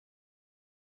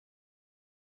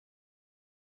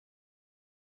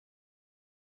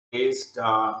placed,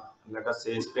 let us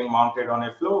say, spring mounted on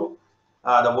a flow,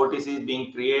 the vortices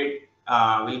being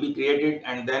will be created,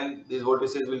 and then these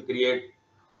vortices will create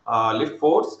lift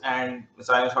force and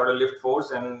sinusoidal lift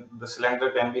force, and the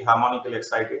cylinder can be harmonically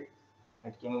excited.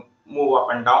 It can move up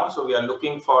and down. So we are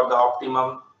looking for the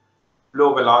optimum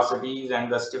flow velocities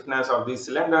and the stiffness of these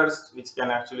cylinders, which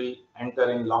can actually enter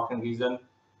in lock-in region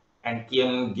and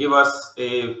can give us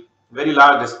a very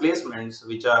large displacements,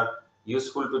 which are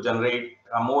useful to generate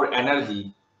more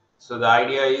energy. So the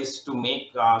idea is to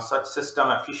make such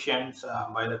system efficient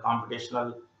by the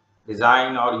computational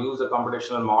design, or use a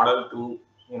computational model to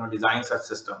design such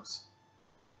systems.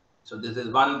 So this is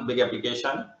one big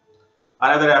application.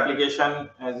 Another application,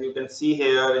 as you can see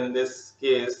here in this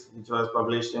case, which was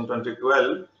published in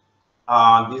 2012,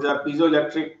 these are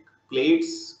piezoelectric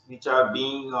plates which are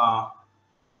being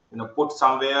put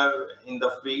somewhere in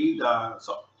the field.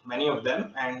 So many of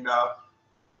them, and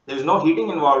there is no heating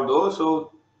involved though.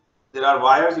 So there are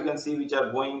wires you can see which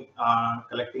are going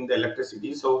collecting the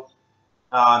electricity. So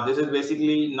this is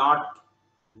basically not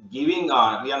giving.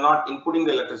 We are not inputting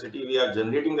the electricity. We are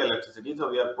generating the electricity. So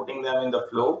we are putting them in the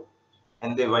flow,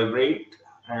 and they vibrate,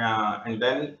 and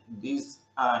then these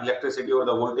electricity or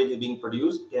the voltage being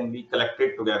produced can be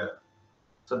collected together.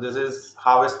 So this is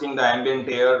harvesting the ambient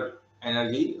air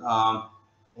energy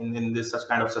in this such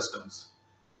kind of systems.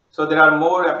 So there are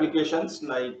more applications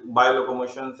like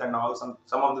biolocomotions and all.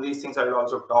 Some of these things I will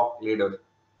also talk later.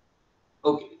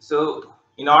 Okay, so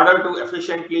in order to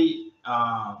efficiently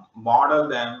model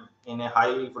them in a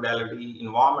high fidelity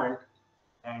environment,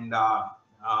 and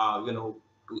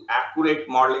to accurate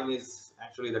modeling is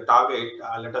actually the target.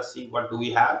 Let us see what do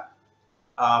we have.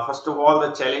 First of all,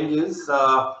 the challenge is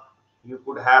you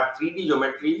could have 3D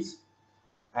geometries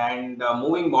and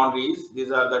moving boundaries.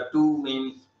 These are the two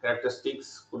main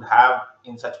characteristics could have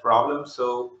in such problems.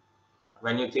 So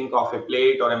when you think of a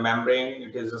plate or a membrane,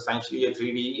 it is essentially a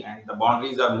 3D, and the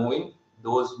boundaries are moving.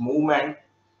 Those movement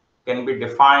can be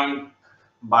defined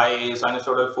by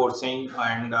sinusoidal forcing,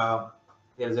 and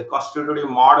there is a constitutive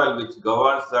model which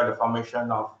governs the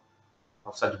deformation of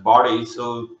such bodies.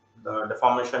 So the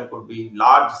deformation could be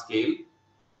large scale.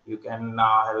 You can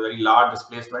have very large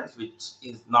displacements, which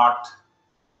is not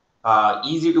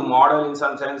easy to model in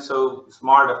some sense. So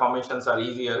small deformations are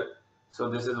easier. So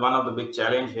this is one of the big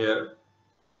challenge here.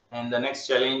 And the next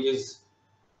challenge is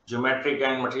geometric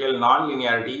and material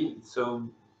non-linearity. So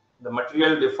the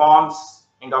material deforms,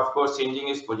 and of course changing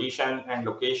its position and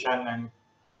location and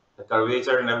the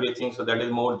curvature and everything. So that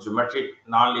is more geometric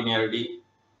non-linearity.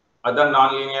 Other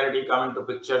non-linearity come into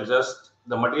picture. Just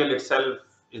the material itself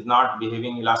is not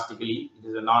behaving elastically. It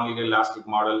is a non-linear elastic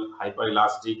model.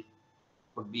 Hyperelastic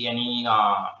could be any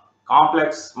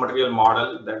complex material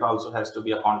model that also has to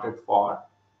be accounted for.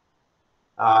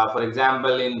 For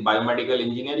example, in biomedical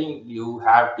engineering, you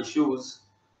have tissues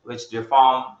which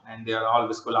deform, and they are all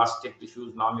viscoelastic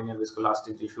tissues, nonlinear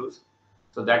viscoelastic tissues.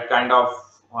 So that kind of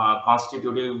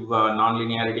constitutive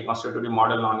nonlinearity, constitutive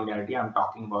model nonlinearity I'm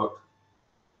talking about.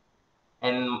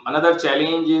 And another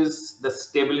challenge is the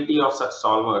stability of such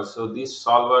solvers. So these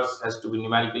solvers has to be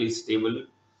numerically stable,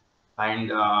 and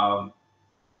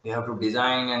you have to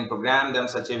design and program them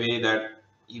such a way that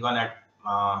even at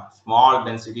small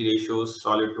density ratios,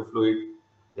 solid to fluid,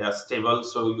 they are stable.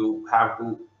 So you have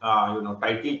to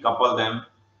tightly couple them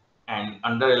and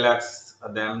under relax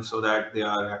them so that they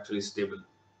are actually stable.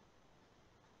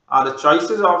 The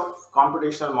choices of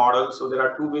computational models. So there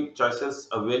are two big choices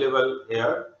available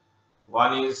here.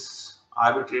 One is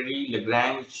arbitrary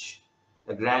Lagrangian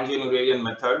invariant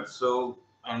method. So,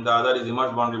 and the other is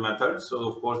immersed boundary method. So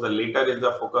of course the later is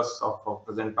the focus of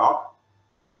present talk.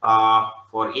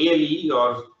 For ALE,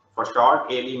 or for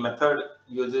short, ALE method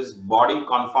uses body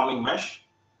conforming mesh.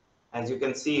 As you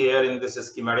can see here in this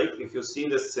schematic, if you see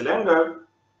this cylinder,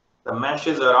 the mesh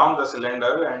is around the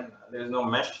cylinder and there is no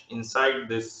mesh inside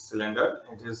this cylinder.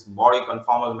 It is body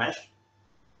conformal mesh.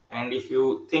 And if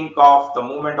you think of the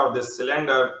movement of this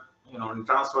cylinder, in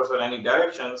transverse or any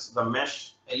directions, the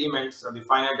mesh elements or the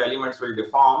finite elements will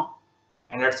deform,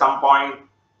 and at some point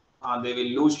they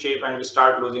will lose shape and we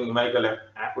start losing numerical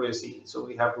accuracy. So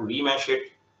we have to remesh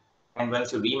it, and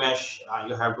once you remesh,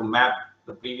 you have to map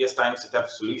the previous time setup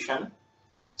solution.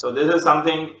 So this is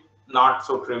something not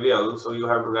so trivial. So you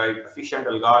have to write efficient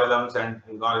algorithms and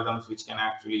algorithms which can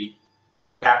actually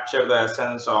capture the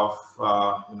essence of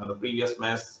the previous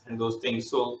mesh and those things.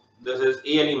 So this is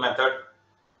ALE method.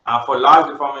 For large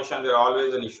deformation, there are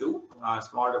always an issue.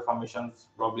 Small deformations,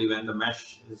 probably when the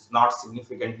mesh is not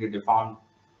significantly deformed,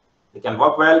 they can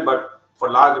work well. But for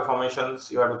large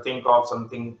deformations, you have to think of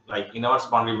something like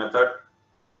immersed boundary method.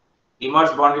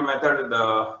 Immersed boundary method,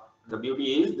 the the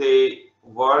beauty is they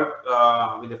work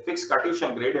with a fixed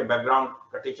Cartesian grid, a background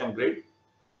Cartesian grid.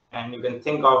 And you can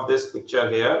think of this picture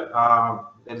here.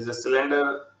 There is a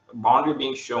cylinder boundary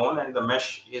being shown, and the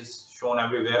mesh is shown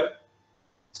everywhere.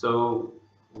 So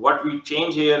what we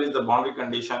change here is the boundary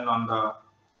condition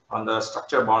on the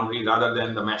structure boundary rather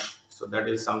than the mesh. So that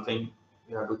is something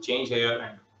we have to change here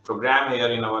and program here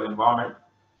in our environment.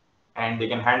 And they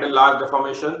can handle large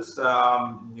deformations.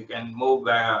 You can move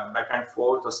back and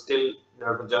forth, or still you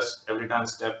have to just every time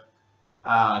step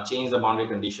change the boundary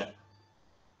condition.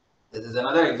 This is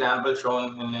another example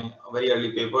shown in a very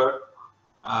early paper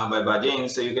by Bhajan.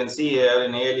 So you can see here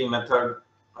in ALE method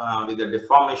with the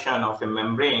deformation of a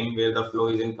membrane where the flow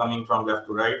is incoming from left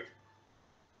to right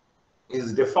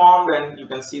is deformed, and you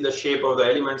can see the shape of the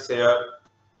elements here.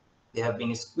 They have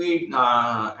been squeezed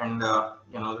and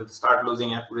they start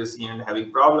losing accuracy and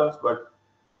having problems. But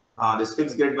these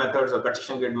fixed grid methods or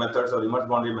Cartesian grid methods or immersed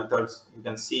boundary methods, you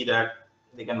can see that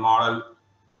they can model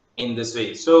in this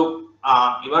way. So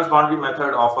immersed boundary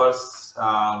method offers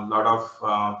a lot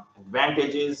of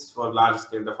advantages for large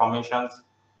scale deformations,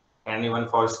 and even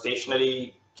for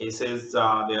stationary cases they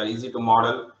are easy to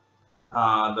model.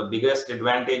 The biggest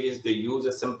advantage is they use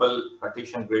a simple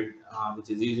Cartesian grid which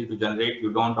is easy to generate.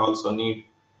 You don't also need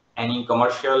any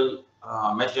commercial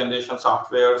mesh generation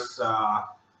softwares,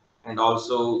 and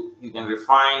also you can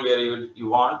refine where you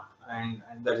want, and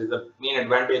that is the main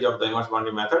advantage of the immersed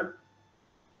boundary method.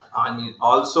 And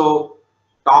also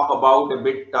talk about a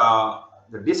bit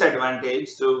the disadvantage.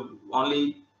 So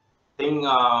only thing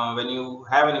when you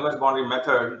have an immersed boundary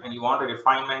method and you want a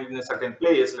refinement in a certain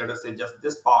place, let us say just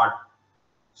this part,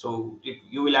 so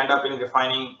you will end up in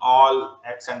refining all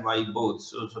x and y both.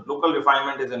 So local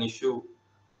refinement is an issue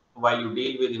while you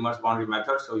deal with immersed boundary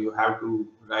method. So you have to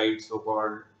write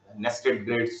so-called nested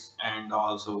grids and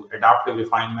also adaptive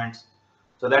refinements.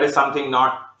 So that is something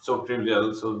not so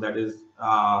trivial. So that is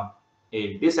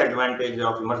a disadvantage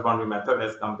of immersed boundary method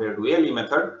as compared to ALE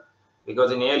method,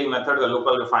 because in ALE method the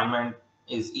local refinement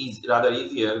is rather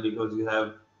easier because you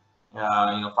have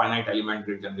finite element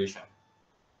grid generation.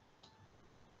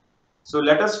 So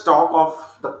let us talk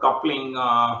of the coupling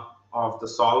of the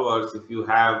solvers if you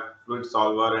have fluid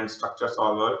solver and structure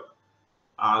solver.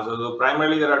 So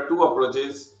primarily there are two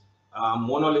approaches,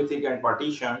 monolithic and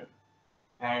partition.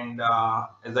 And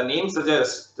as the name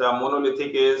suggests,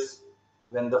 monolithic is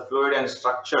when the fluid and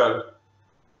structure,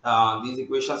 these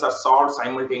equations are solved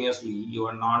simultaneously. You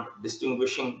are not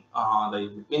distinguishing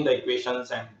between the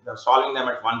equations, and you are solving them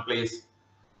at one place,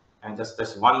 and just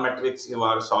as one matrix you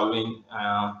are solving.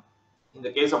 In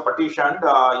the case of partitioned,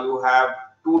 you have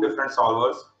two different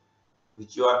solvers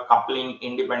which you are coupling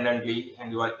independently,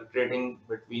 and you are iterating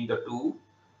between the two.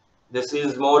 This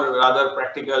is more rather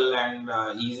practical and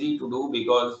easy to do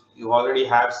because you already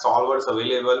have solvers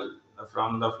available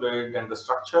from the fluid and the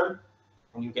structure,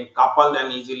 and you can couple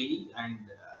them easily. And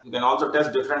you can also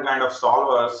test different kind of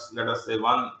solvers. Let us say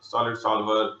one solid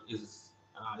solver is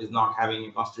not having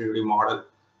a constitutive model,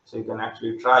 so you can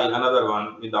actually try another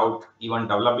one without even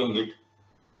developing it.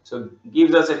 So it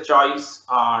gives us a choice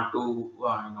to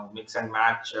mix and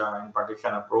match in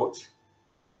partition approach.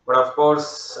 But of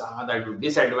course, the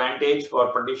disadvantage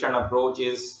for partition approach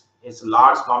is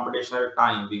large computational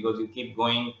time, because you keep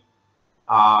going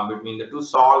between the two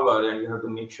solver and you have to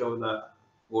make sure the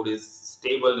code is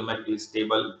stable, numerically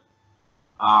stable.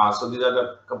 So these are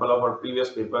the couple of our previous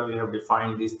paper. We have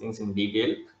defined these things in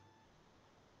detail.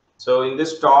 So in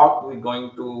this talk, we're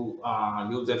going to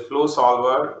use a flow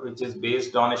solver, which is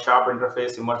based on a sharp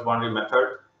interface immersed boundary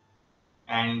method.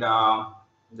 And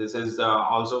this is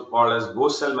also called as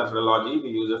ghost cell methodology. We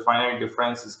use a finite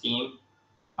difference scheme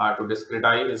to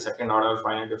discretize a second order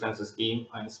finite difference scheme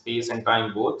in space and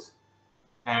time both.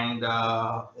 And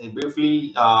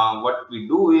briefly, what we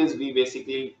do is we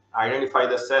basically identify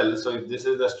the cells. So if this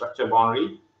is the structure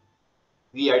boundary,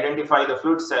 we identify the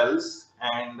fluid cells,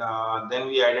 and then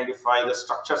we identify the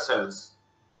structure cells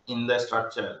in the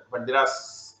structure. But there are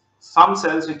some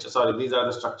cells which, sorry, these are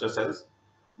the structure cells,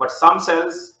 but some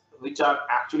cells which are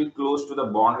actually close to the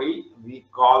boundary, we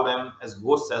call them as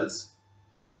ghost cells.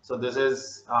 So this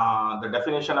is the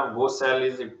definition of ghost cell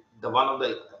is the one of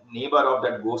the neighbor of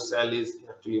that ghost cell is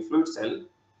actually a fluid cell.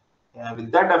 And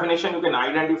with that definition, you can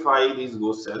identify these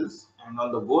ghost cells, and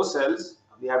on the ghost cells,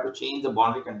 we have to change the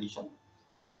boundary condition.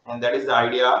 And that is the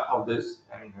idea of this.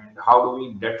 And how do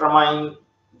we determine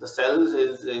the cells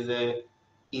is a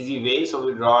easy way. So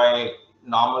we draw a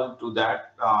normal to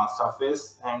that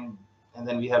surface, and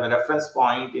then we have a reference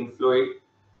point in fluid,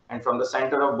 and from the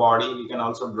center of body we can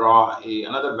also draw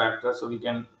another vector. So we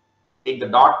can take the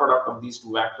dot product of these two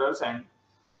vectors, and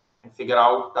and figure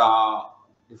out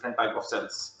different type of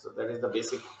cells. So that is the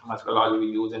basic methodology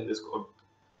we use in this code.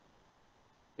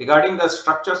 Regarding the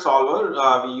structure solver,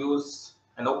 we use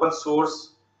an open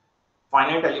source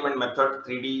finite element method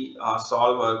 3D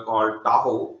solver called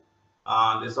Tahoe.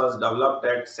 This was developed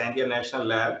at Sandia National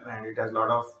Lab, and it has a lot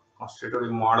of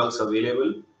constitutive models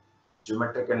available.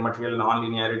 Geometric and material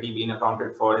non-linearity being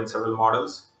accounted for in several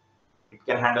models. It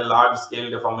can handle large scale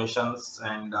deformations,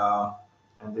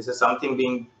 and this is something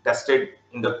being tested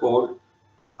in the code.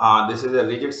 This is a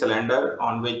rigid cylinder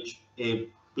on which a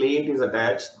plate is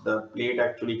attached. The plate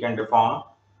actually can deform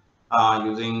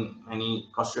using any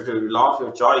constitutive law of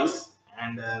your choice,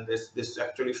 and this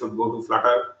actually should go to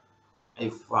Flutter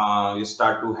if you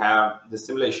start to have the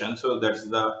simulation. So that's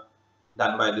the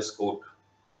done by this code.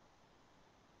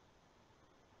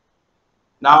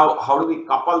 Now, how do we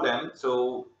couple them?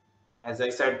 So as I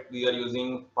said, we are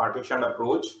using partitioned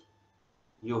approach.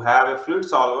 You have a fluid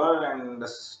solver and the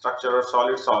structure or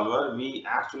solid solver. We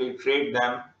actually trade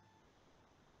them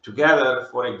together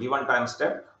for a given time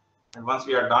step, and once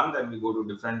we are done, then we go to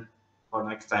different or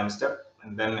next time step,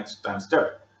 and then next time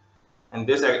step. And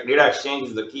this data exchange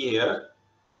is the key here.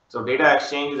 So data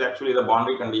exchange is actually the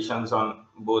boundary conditions on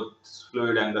both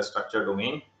fluid and the structure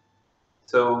domain.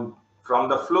 So from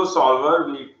the flow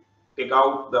solver, we take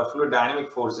out the fluid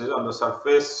dynamic forces on the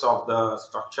surface of the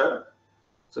structure.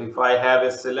 So if I have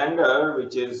a cylinder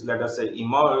which is, let us say,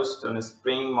 immersed on a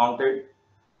spring mounted,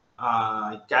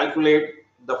 I calculate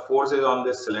the forces on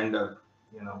this cylinder,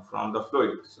 from the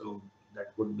fluid. So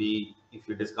that could be, if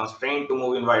it is constrained to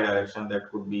move in y direction, that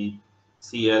could be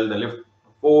CL, the lift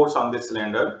force on this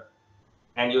cylinder.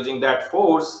 And using that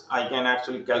force, I can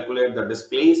actually calculate the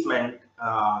displacement.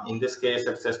 In this case,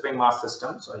 it's a spring mass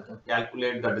system, so I can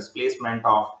calculate the displacement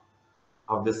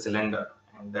of this cylinder.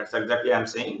 And that's exactly I'm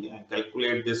saying. I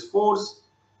calculate this force,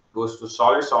 goes to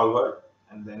solid solver,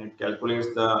 and then it calculates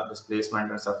the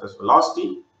displacement and surface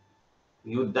velocity.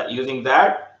 Using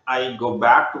that, I go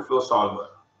back to flow solver.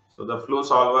 So the flow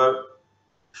solver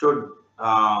should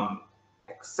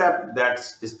accept that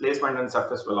displacement and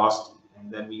surface velocity,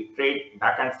 and then we trade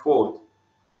back and forth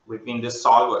between these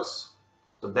solvers.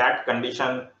 So that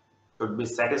condition should be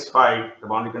satisfied, the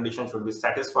boundary condition should be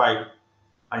satisfied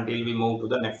until we move to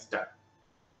the next step.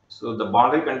 So the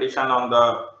boundary condition on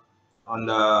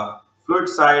the fluid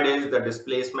side is the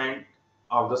displacement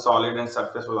of the solid and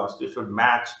surface velocity should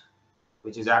match,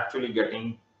 which is actually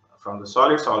getting from the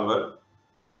solid solver.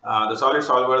 The solid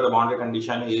solver, the boundary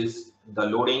condition is the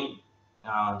loading.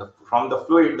 From the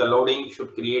fluid, the loading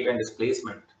should create a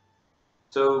displacement.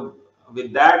 So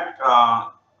with that,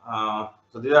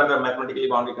 so these are the mathematically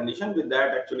boundary conditions. With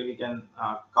that, actually, we can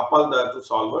couple the two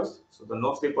solvers. So the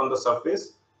no slip on the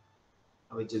surface,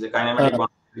 which is a kinematic boundary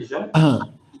condition.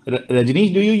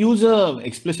 Rajneesh, do you use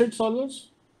explicit solvers?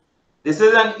 This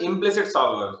is an implicit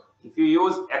solver. If you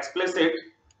use explicit,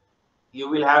 you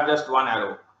will have just one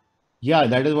arrow. Yeah,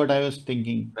 that is what I was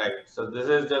thinking. Right. So this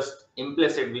is just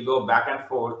implicit. We go back and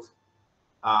forth,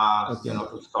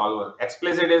 to solver.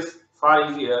 Explicit is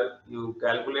far easier. You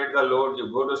calculate the load,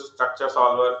 you go to structure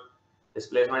solver,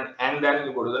 displacement, and then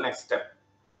you go to the next step.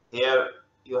 Here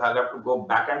you have to go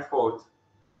back and forth.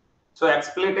 So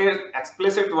explicit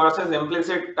versus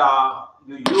implicit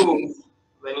you use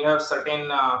when you have certain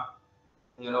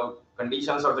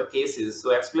conditions or the cases.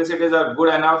 So explicit is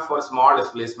good enough for small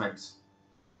displacements,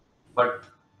 but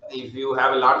if you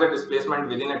have a larger displacement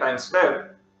within a time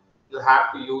step, you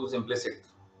have to use implicit.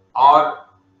 Or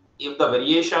if the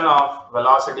variation of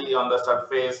velocity on the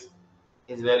surface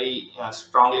is very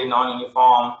strongly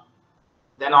non-uniform,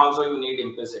 then also you need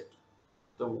implicit.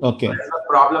 So as the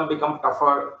problem becomes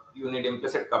tougher, you need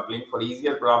implicit coupling. For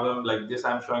easier problem like this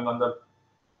I'm showing on the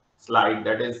slide,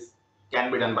 that is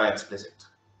can be done by explicit.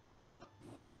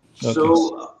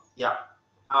 So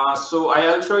so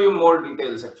I'll show you more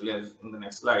details actually in the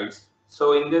next slides.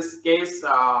 So in this case,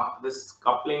 this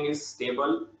coupling is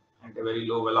stable at a very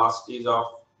low velocities of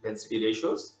density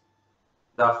ratios.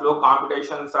 The flow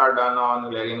computations are done on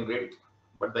Eulerian grid,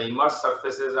 but the immersed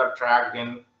surfaces are tracked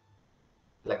in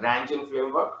Lagrangian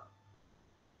framework.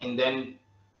 And then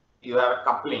you have a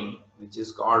coupling, which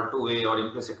is called two-way or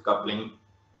implicit coupling.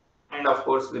 And of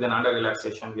course, with an under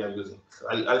relaxation we are using. So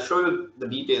I'll show you the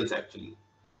details actually.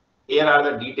 Here are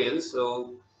the details.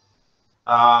 So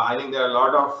I think there are a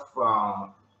lot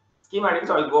of schematics.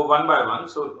 So I'll go one by one.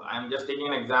 So I'm just taking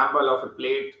an example of a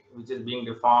plate which is being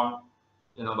deformed,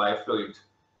 by a fluid.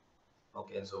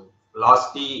 Okay, so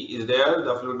velocity is there,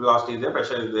 the fluid velocity is there,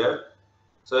 pressure is there.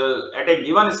 So at a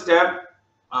given step,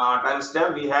 time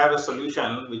step, we have a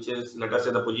solution which is, let us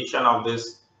say, the position of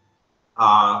this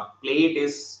plate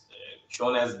is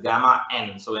shown as gamma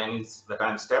n. So n is the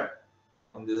time step,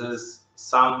 and this is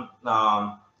some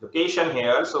location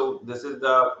here. So this is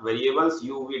the variables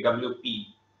u, v, w,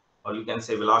 p, or you can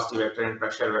say velocity vector and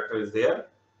pressure vector is there.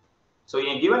 So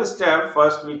in a given step,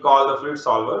 first we call the fluid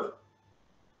solver,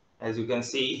 as you can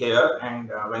see here, and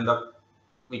when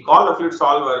we call the fluid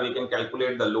solver, we can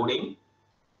calculate the loading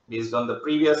based on the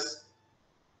previous.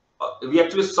 We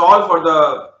actually solve for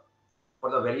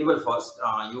the variable first,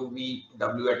 u, v,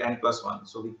 w at n plus 1.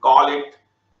 So we call it,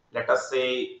 let us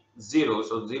say 0.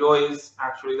 So 0 is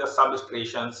actually the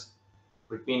substrations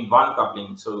between one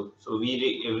coupling. So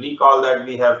we recall that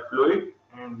we have fluid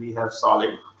and we have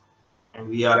solid, and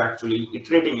we are actually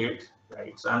iterating it,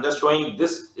 right? So I'm just showing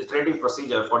this iterative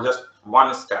procedure for just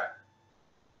one step.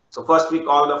 So first we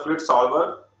call the fluid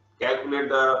solver, calculate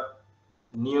the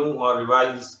new or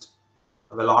revised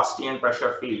velocity and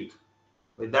pressure field.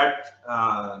 With that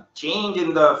change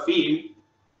in the field,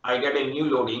 I get a new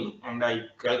loading, and I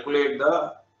calculate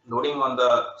the loading on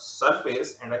the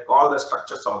surface, and I call the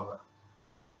structure solver.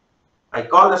 I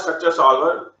call the structure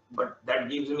solver, but that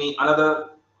gives me another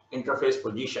interface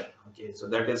position. Okay, so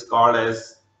that is called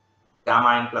as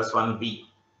gamma n plus 1b.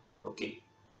 Okay,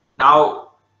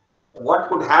 now what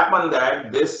could happen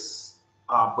that this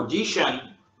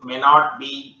position may not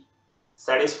be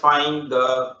satisfying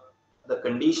the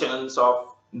conditions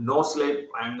of no slip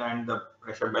and the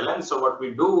pressure balance. So what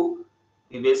we do,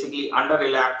 we basically under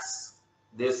relax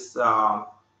this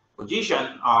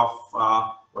position of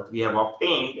what we have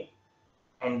obtained,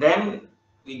 and then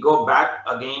we go back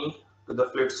again to the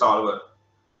fluid solver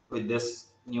with this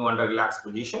new under relaxed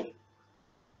position,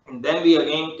 and then we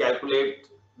again calculate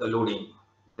the loading,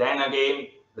 then again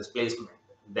displacement,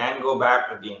 then go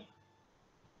back again.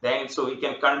 Then so we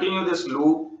can continue this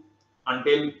loop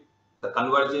until the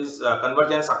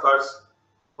convergence occurs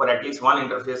for at least one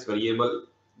interface variable.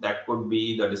 That could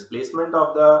be the displacement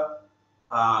of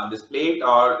this plate,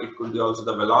 or it could be also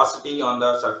the velocity on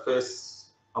the surface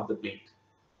of the plate.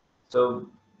 So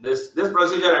this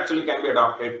procedure actually can be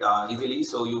adopted easily.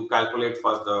 So you calculate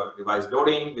first the revised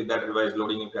loading. With that revised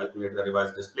loading, you calculate the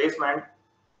revised displacement,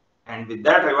 and with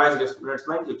that revised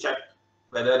displacement, you check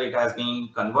whether it has been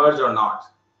converged or not.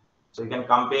 So you can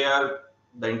compare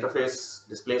the interface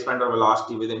displacement or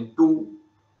velocity within two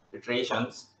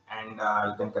iterations, and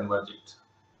you can converge it.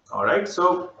 All right.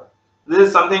 So this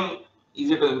is something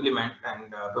easy to implement,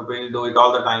 and people do it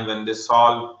all the time when they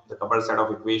solve the coupled set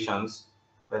of equations,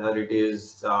 whether it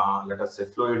is let us say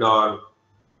fluid or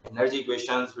energy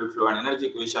equations, fluid flow and energy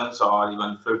equations, or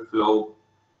even fluid flow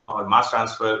or mass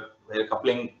transfer where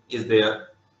coupling is there.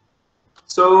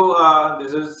 So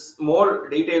this is more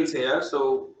details here.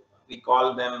 So we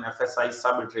call them FSI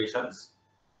sub iterations,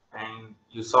 and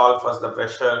you solve first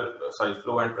the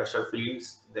flow and pressure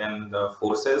fields, then the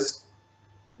forces,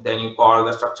 then you call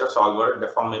the structure solver,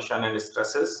 deformation and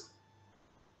stresses,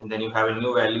 and then you have a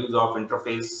new values of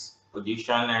interface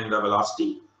position and the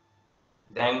velocity.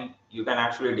 Then you can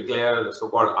actually declare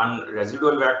so-called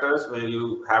residual vectors, where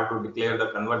you have to declare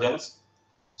the convergence.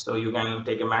 So you can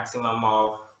take a maximum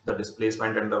of the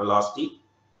displacement and the velocity,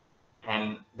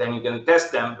 and then you can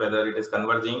test them whether it is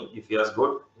converging. If yes,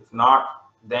 good. If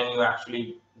not, then you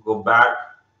actually go back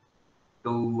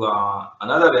to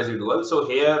another residual. So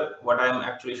here what I am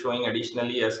actually showing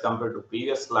additionally as compared to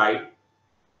previous slide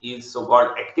is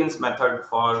so-called Atkins method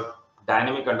for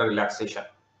dynamic under relaxation.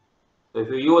 So if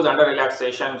you use under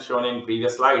relaxation shown in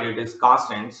previous slide, it is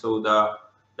constant, so the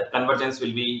convergence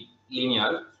will be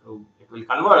linear. So it will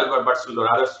converge, but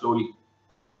rather slowly.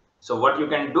 So what you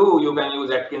can do, you can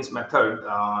use Atkins method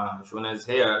shown as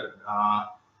here,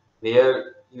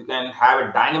 where you can have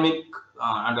a dynamic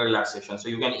under relaxation. So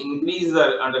you can increase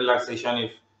the under relaxation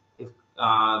if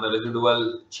the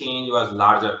residual change was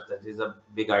larger. That is a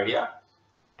big idea.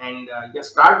 And you can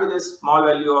start with a small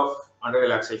value of under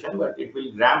relaxation, but it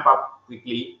will ramp up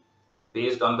quickly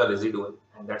based on the residual,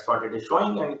 and that's what it is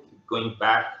showing, and going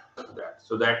back to that.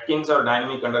 So the Atkins or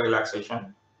dynamic under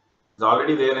relaxation is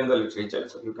already there in the literature,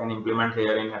 so you can implement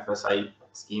here in FSI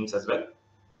schemes as well.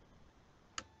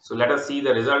 So let us see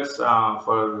the results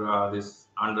for this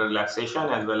under relaxation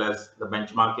as well as the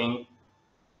benchmarking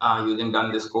using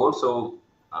done this code. So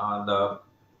the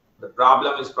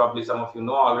problem is probably some of you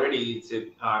know already. It's a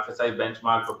FSI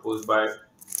benchmark proposed by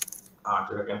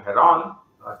Turek and Heron,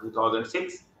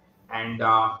 2006, and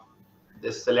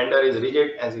this cylinder is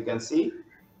rigid, as you can see,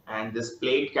 and this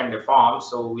plate can deform.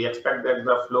 So we expect that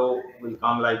the flow will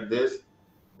come like this.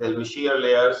 There will be shear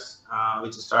layers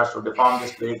which starts to deform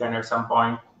this plate, and at some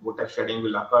point vortex shedding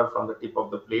will occur from the tip of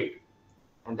the plate,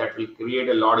 and that will create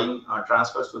a loading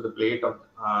transfers to the plate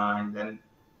and then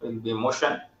there will be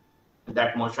motion.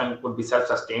 that motion could be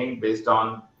self-sustained based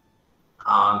on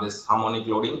this harmonic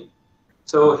loading.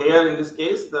 So here in this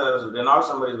case, the Reynolds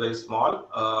number is very small,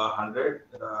 100.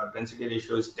 Density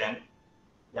ratio is 10.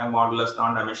 Young modulus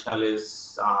non-dimensional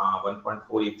is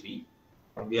 1.483,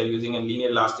 and we are using a linear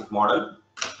elastic model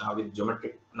with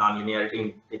geometric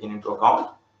nonlinearity taken into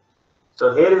account.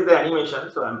 So here is the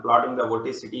animation. So I'm plotting the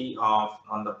vorticity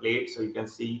on the plate, so you can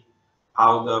see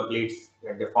how the plates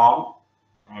get deformed,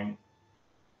 and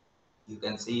you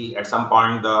can see at some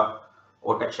point the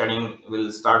vortex shedding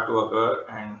will start to occur,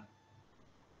 and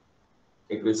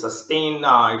it will sustain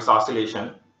its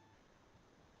oscillation.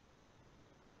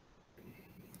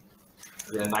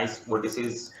 With a nice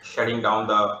vortices shedding down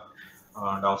the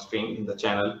downstream in the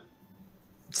channel.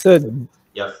 Sir,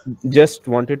 Yes. just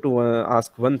wanted to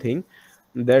ask one thing,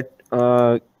 that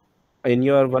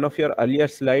in one of your earlier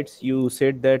slides, you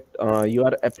said that you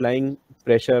are applying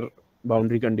pressure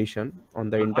boundary condition on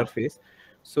the interface.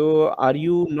 So are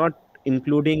you not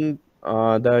including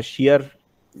the shear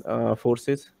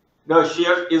forces? The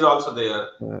shear is also there.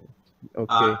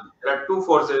 Okay. There are two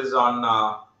forces on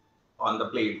the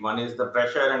plate. One is the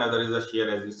pressure, and other is the shear,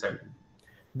 as you said.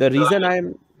 The reason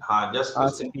I'm just to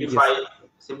simplify,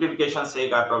 simplification's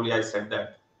sake, I said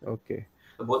that. Okay.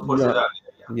 So both forces are there.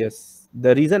 Yeah. Yes.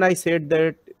 The reason I said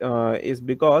that is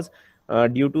because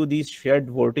due to these shared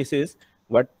vortices,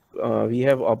 what we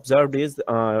have observed is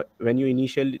when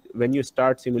you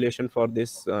start simulation for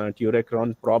this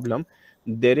Turek-Ron problem,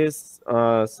 there is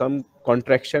some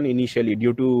contraction initially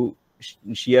due to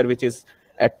shear which is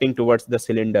acting towards the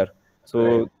cylinder. So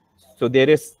Right. so there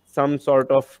is some sort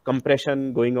of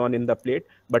compression going on in the plate,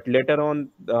 but later on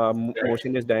the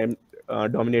motion is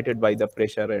dominated by the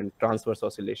pressure, and transverse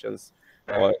oscillations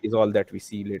is all that we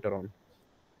see later on.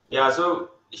 Yeah,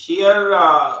 so shear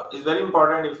is very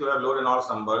important if you have low Reynolds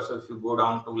number. So if you go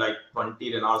down to like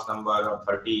 20 Reynolds number or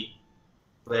 30,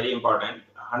 very important.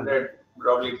 100,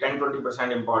 probably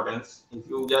 10-20% importance. If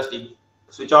you just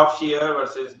switch off shear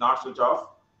versus not switch off,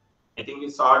 I think we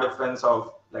saw a difference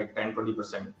of like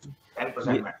 10-20%,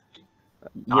 10% max.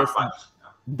 Not Yes. much.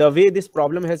 The way this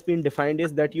problem has been defined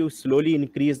is that you slowly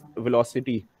increase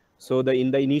velocity. So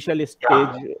in the initial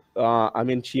stage, I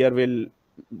mean, shear will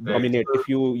dominate if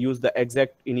you use the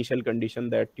exact initial condition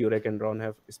that Turek and Ron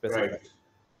have specified. Right.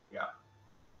 Yeah.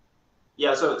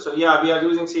 Yeah. So yeah, we are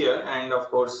using shear, and of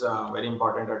course, very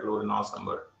important at low Reynolds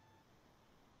number.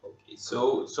 Okay.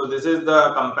 So this is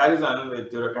the comparison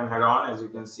with Turek and Heron. As you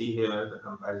can see here, the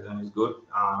comparison is good.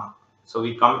 So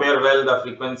we compare well the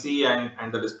frequency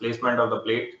and the displacement of the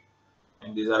plate,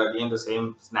 and these are again the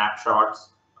same snapshots.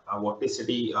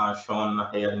 Vorticity shown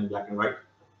here in black and white.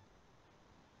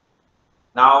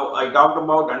 Now I talked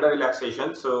about under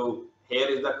relaxation. So here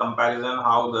is the comparison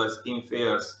how the scheme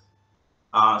fares.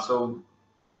 So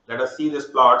let us see this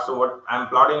plot. So what I'm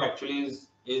plotting actually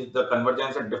is the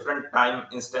convergence at different time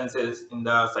instances in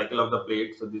the cycle of the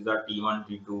plate. So these are T1,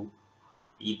 T2,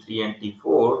 T3, and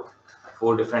T4.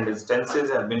 4 different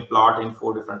instances have been plotted in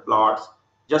 4 different plots,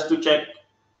 just to check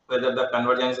whether the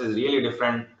convergence is really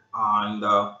different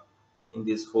in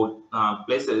these 4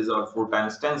 places or 4 time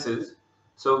instances.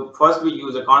 So first we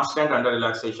use a constant under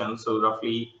relaxation. So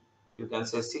roughly you can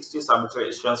say 60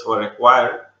 subiterations were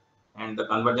required, and the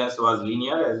convergence was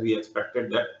linear as we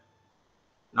expected that.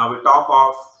 Now we talk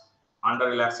of under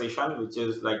relaxation, which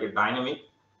is like a dynamic,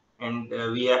 and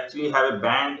we actually have a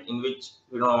band in which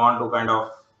we don't want to kind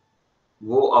of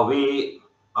go away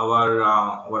our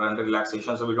under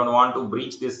relaxation. So we don't want to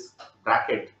breach this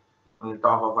bracket when we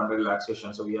talk of under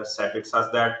relaxation. So we have set it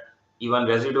such that even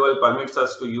residual permits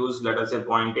us to use, let us say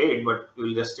 0.8, but we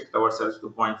will restrict ourselves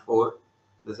to 0.4.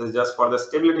 This is just for the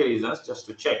stability reasons, just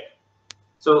to check.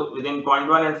 So within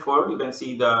 0.1 and 4, you can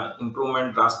see the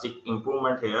improvement, drastic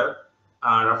improvement here.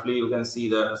 Roughly, you can see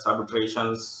the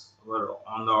subiterations were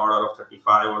on the order of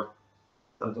 35 or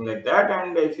something like that.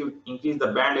 And if you increase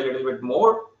the band a little bit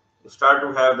more, you start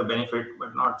to have the benefit,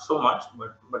 but not so much,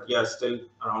 but yeah, still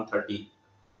around 30.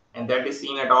 And that is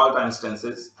seen at all time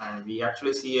instances. And we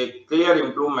actually see a clear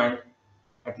improvement,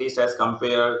 at least as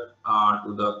compared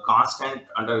to the constant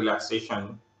under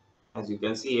relaxation, as you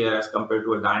can see here, as compared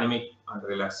to a dynamic under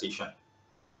relaxation.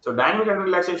 So dynamic under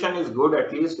relaxation is good,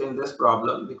 at least in this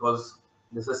problem, because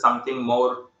this is something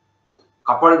more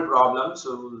coupled problem.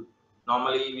 So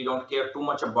normally we don't care too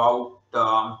much about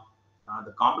the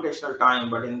computational time,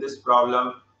 but in this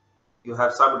problem you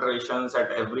have subiterations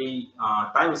at every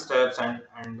time steps, and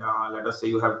let us say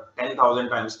you have 10,000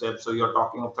 time steps, so you're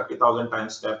talking of 30,000 time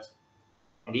steps,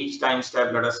 and each time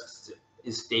step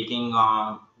is taking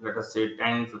let us say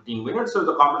 10-15 minutes. So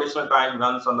the computational time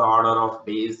runs on the order of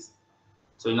days.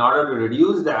 So in order to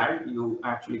reduce that, you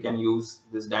actually can use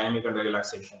this dynamic under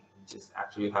relaxation, which is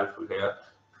actually helpful here.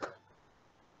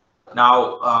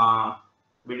 Now,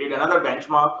 we did another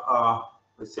benchmark,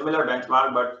 a similar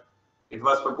benchmark, but it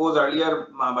was proposed earlier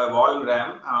by Wall and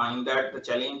Ram, in that the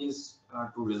challenge is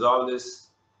to resolve this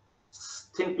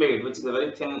thin plate, which is a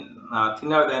very thin,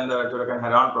 thinner than the Turek and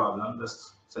Heron problem.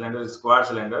 This cylinder is square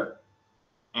cylinder,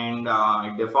 and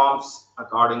it deforms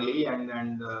accordingly,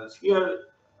 and shear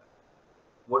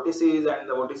vortices and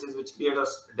the vortices which create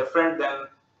us different than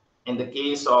in the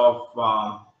case of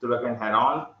Turek and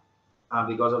Heron,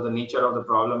 because of the nature of the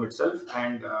problem itself.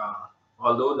 And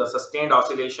although the sustained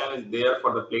oscillation is there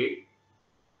for the plate,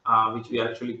 which we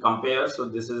actually compare. So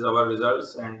this is our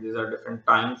results, and these are different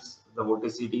times. The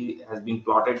vorticity has been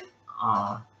plotted,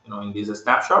 in these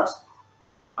snapshots.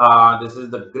 This is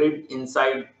the grid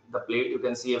inside the plate. You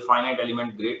can see a finite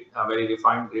element grid, a very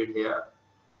refined grid here.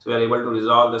 So we are able to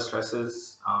resolve the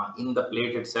stresses in the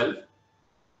plate itself.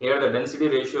 Here the density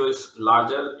ratio is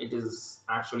larger. It is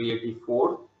actually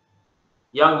 84.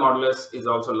 Young modulus is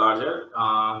also larger.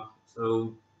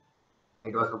 So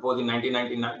it was proposed in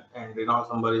 1999, and Reynolds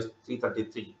number is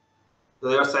 333. So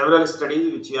there are several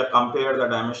studies which we have compared the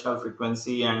dimensional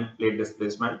frequency and plate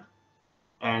displacement,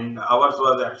 and ours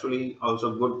was actually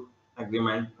also good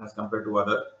agreement as compared to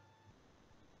other.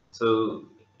 So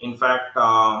in fact,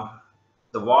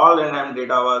 the Wall and Ham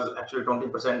data was actually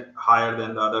 20% higher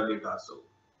than the other data. So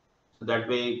that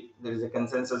way there is a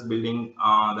consensus building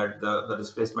that the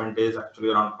displacement is actually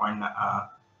around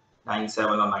 0.97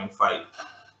 or 95.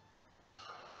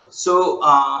 So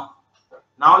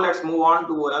now let's move on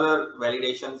to another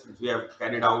validations which we have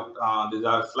carried out. These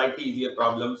are slightly easier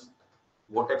problems.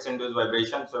 Vortex induced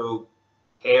vibration. So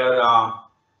here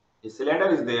the cylinder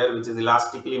is there, which is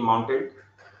elastically mounted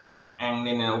and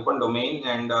in an open domain,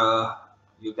 and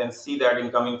you can see that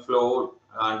incoming flow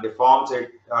deforms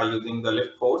it using the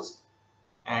lift force,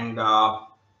 and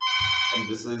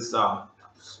this is sorry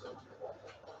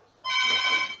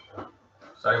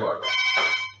about that.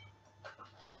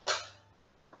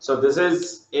 So this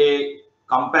is a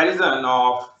comparison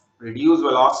of reduced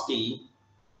velocity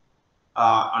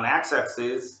on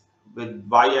x-axis with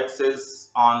y-axis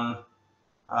on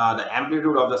the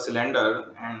amplitude of the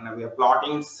cylinder, and we are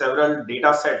plotting several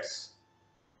data sets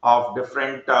of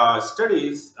different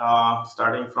studies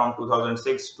starting from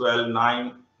 2006, 12,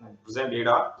 9, and present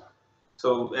data.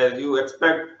 So as you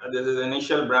expect, this is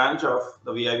initial branch of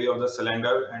the VIV of the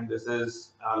cylinder, and this is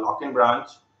lock-in branch,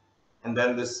 and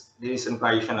then this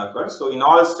desynchronization occurs. So in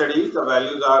all studies, the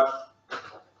values are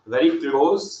very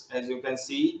close, as you can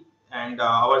see, and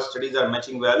our studies are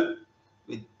matching well.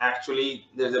 With actually,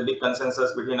 there's a big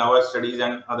consensus between our studies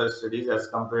and other studies as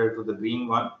compared to the green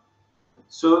one.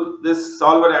 So this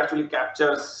solver actually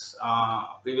captures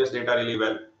previous data really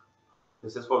well.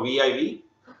 This is for VIV.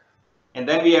 And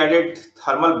then we added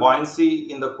thermal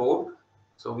buoyancy in the code.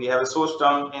 So we have a source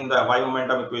term in the Y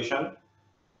momentum equation,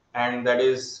 and that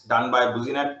is done by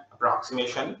Boussinet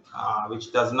approximation,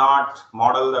 which does not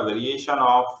model the variation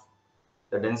of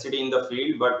the density in the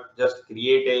field, but just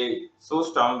create a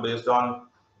source term based on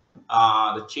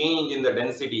the change in the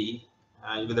density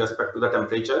with respect to the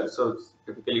temperature. So it's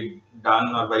typically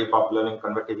done or very popular in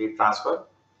convective heat transfer.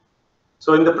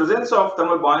 So in the presence of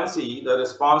thermal buoyancy, the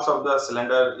response of the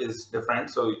cylinder is different.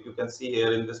 So you can see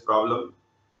here in this problem.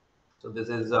 So this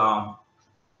is the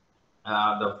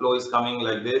flow is coming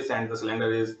like this, and the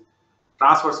cylinder is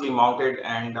transversely mounted,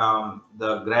 and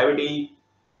the gravity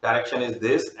direction is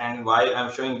this. And why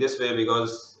I'm showing this way,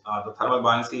 because the thermal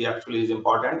buoyancy actually is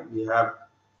important. We have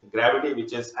gravity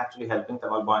which is actually helping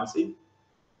thermal buoyancy.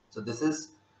 So this is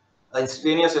an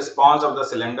instantaneous response of the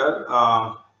cylinder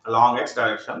along x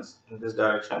directions, in this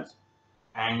directions,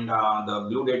 and the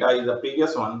blue data is the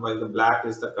previous one, while the black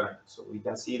is the current. So we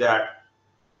can see that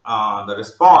the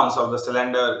response of the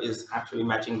cylinder is actually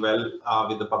matching well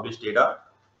with the published data.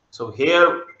 So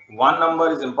here one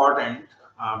number is important,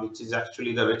 which is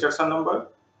actually the Richardson number,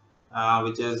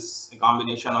 which is a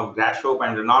combination of Grashof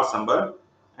and Reynolds number,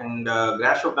 and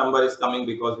Grashof number is coming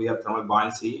because we have thermal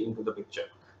buoyancy into the picture.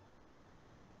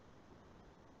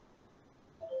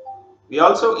 We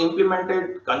also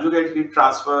implemented conjugate heat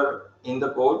transfer in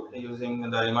the code using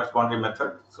the immersed boundary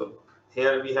method. So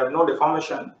here we have no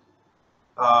deformation,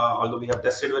 although we have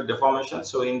tested with deformation.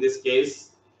 So in this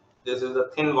case, this is a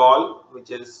thin wall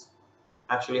which is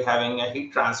actually having a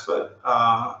heat transfer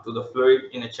to the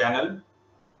fluid in a channel,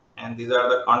 and these are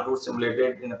the contours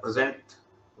simulated in a present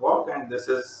work, and this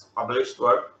is published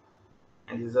work,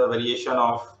 and this is a variation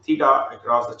of theta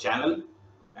across the channel,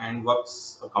 and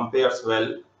works compares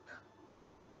well.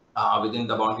 within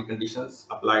the boundary conditions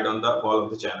applied on the wall of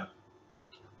the channel.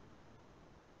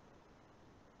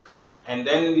 And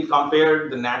then we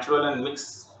compared the natural and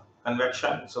mixed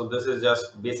convection. So this is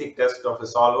just basic test of a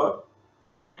solver,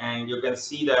 and you can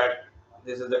see that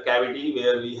this is the cavity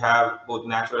where we have both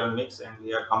natural and mixed, and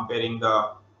we are comparing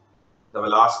the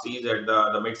velocities at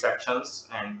the mid sections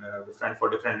and different for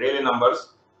different Rayleigh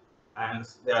numbers, and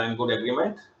they are in good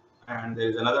agreement. And there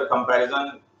is another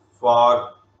comparison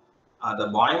for the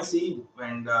buoyancy,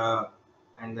 and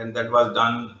then that was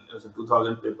done. It was a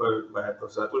 2000 paper by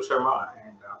Professor Atul Sharma,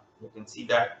 and you can see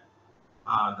that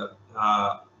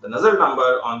the nozzle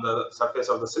number on the surface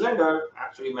of the cylinder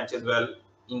actually matches well,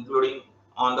 including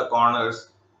on the corners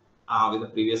with the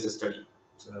previous study.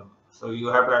 So you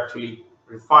have to actually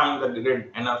refine the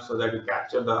grid enough so that you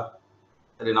capture the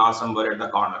Reynolds number at the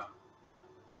corner.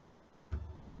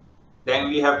 Then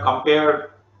we have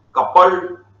compared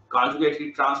coupled conjugate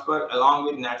heat transfer along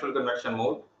with natural convection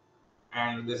mode,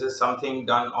 and this is something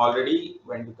done already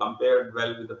when we compared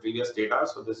well with the previous data.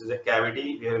 So this is a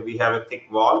cavity where we have a thick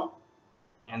wall,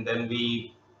 and then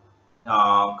we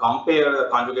compare the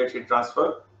conjugate heat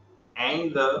transfer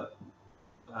and the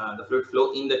fluid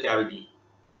flow in the cavity.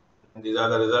 And these are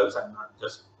the results. I'm not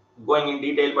just going in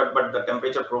detail, but the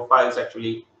temperature profiles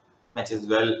actually matches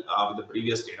well with the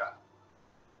previous data.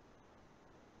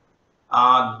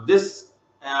 This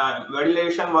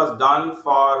validation was done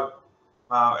for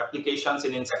applications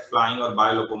in insect flying or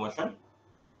biolocomotion.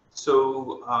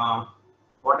 So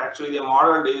what actually they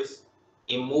modeled is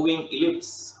a moving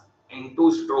ellipse in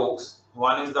two strokes.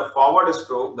 One is the forward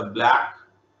stroke, the black.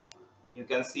 You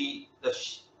can see the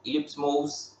ellipse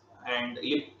moves, and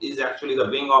ellipse is actually the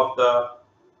wing of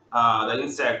the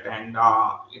insect, and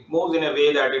it moves in a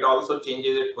way that it also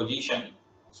changes its position.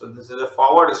 So this is a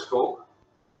forward stroke,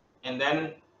 and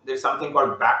then there's something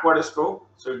called backward stroke.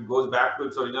 So it goes back to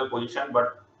its original position,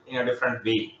 but in a different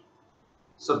way.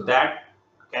 So that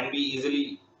can be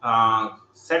easily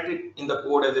set it in the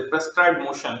code as a prescribed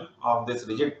motion of this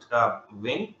rigid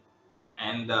wing,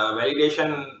 and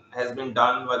validation has been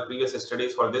done by previous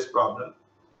studies for this problem.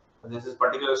 This is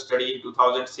particular study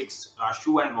 2006,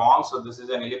 Shu and Wong. So this is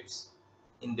an ellipse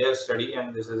in their study,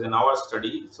 and this is in our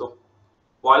study. So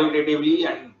qualitatively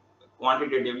and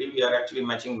quantitatively, we are actually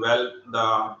matching well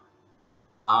the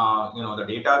the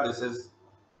data. This is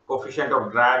coefficient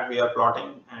of drag we are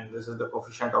plotting, and this is the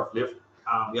coefficient of lift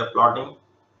we are plotting.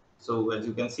 So as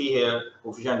you can see here,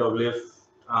 coefficient of lift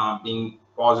being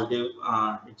positive,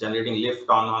 generating lift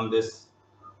on this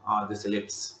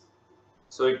ellipse.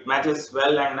 So it matches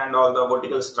well, and all the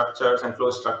vertical structures and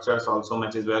flow structures also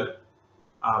matches well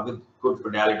with good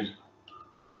fidelity.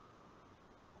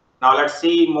 Now let's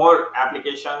see more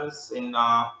applications in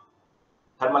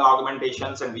thermal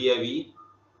augmentations and VIV.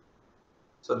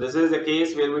 So this is a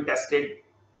case where we tested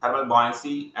thermal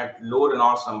buoyancy at low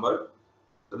Reynolds number.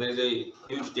 So there is a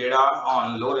huge data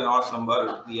on low Reynolds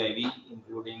number VIV,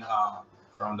 including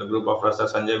from the group of Professor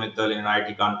Sanjay Mittal in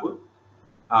IIT Kanpur.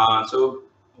 So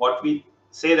what we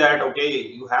say that, okay,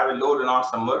 you have a low Reynolds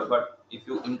number, but if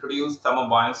you introduce thermal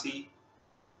buoyancy,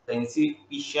 the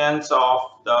insufficiency of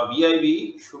the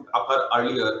VIV should occur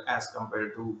earlier as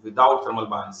compared to without thermal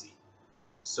buoyancy.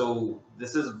 So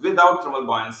this is without thermal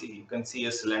buoyancy. You can see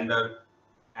a cylinder,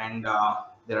 and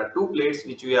there are two plates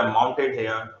which we have mounted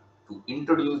here to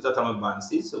introduce the thermal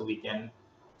buoyancy. So we can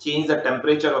change the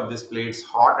temperature of these plates,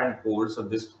 hot and cold. So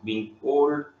this being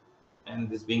cold and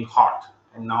this being hot,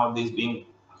 and now this being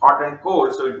hot and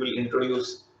cold, so it will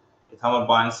introduce a thermal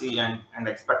buoyancy, and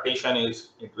expectation is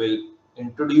it will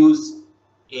introduce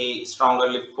a stronger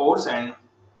lift force, and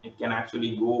it can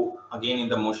actually go again in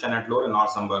the motion at low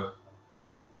Reynolds number.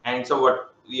 And so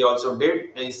what we also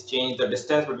did is change the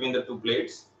distance between the two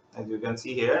plates, as you can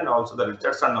see here, and also the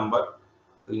Richardson number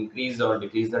to increase or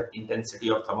decrease the intensity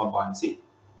of thermal buoyancy.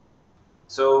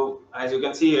 So as you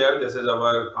can see here, this is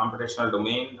our computational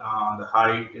domain. The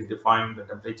height is defined, the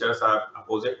temperatures are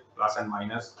opposite, plus and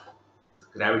minus,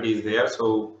 gravity is there.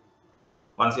 So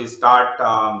once we start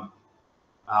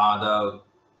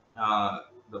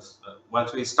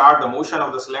once we start the motion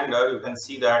of the cylinder, you can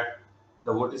see that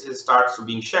the vortices starts to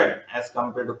being shed, as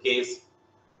compared to case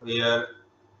where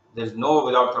there's no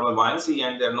without thermal buoyancy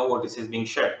and there are no vortices being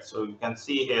shed. So you can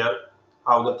see here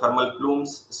how the thermal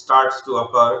plumes starts to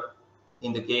occur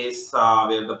in the case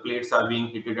where the plates are being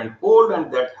heated and cooled,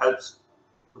 and that helps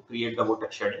to create the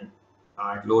vortex shedding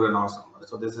at low Reynolds number.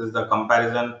 So this is the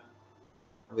comparison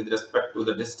with respect to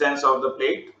the distance of the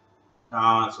plate.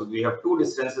 So we have two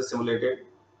distances simulated,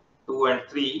 2 and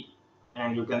 3,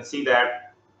 and you can see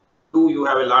that 2 you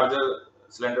have a larger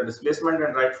cylinder displacement,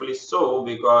 and rightfully so,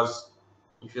 because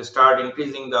If you start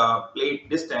increasing the plate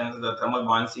distance, the thermal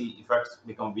buoyancy effects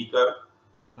become weaker,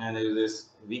 and there is this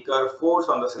weaker force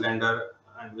on the cylinder,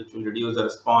 and which will reduce the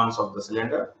response of the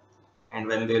cylinder. And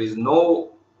when there is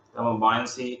no thermal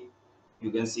buoyancy,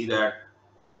 you can see that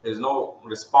there is no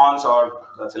response or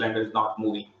the cylinder is not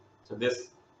moving. So this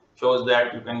shows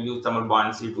that you can use thermal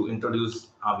buoyancy to introduce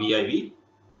VIV.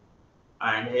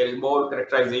 And here is more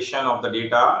characterization of the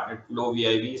data at low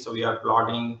VIV. So we are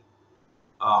plotting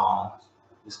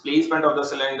displacement of the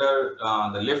cylinder,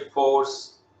 the lift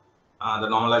force, the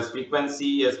normalized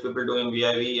frequency as people do in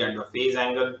VIV, and the phase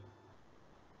angle.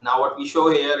 Now what we show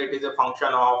here, it is a function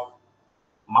of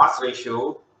mass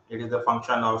ratio, it is a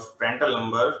function of Prandtl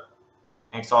number,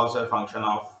 it's also a function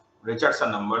of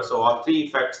Richardson number. So all three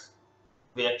effects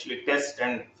we actually test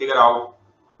and figure out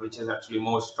which is actually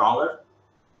more stronger.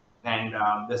 And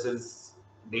this is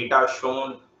data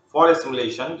shown for a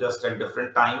simulation just at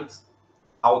different times,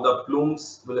 how the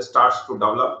plumes will start to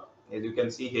develop, as you can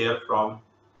see here from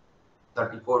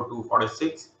 34 to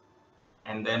 46,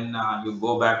 and then you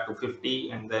go back to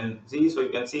 50 and then see. So you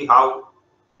can see how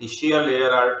the shear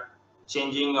layer are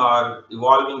changing or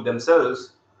evolving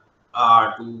themselves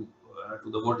to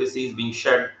the vortices being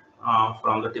shed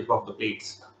from the tip of the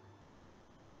plates.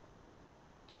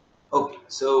 Okay,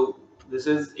 so this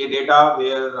is a data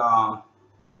where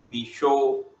we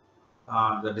show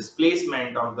the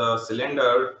displacement of the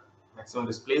cylinder, maximum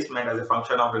displacement as a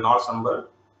function of Reynolds number,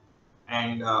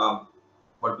 and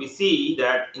what we see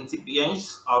that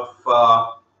incipience of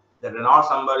the Reynolds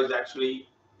number is actually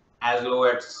as low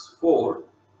as 4.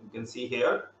 You can see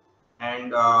here,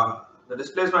 and the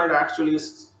displacement actually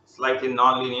is slightly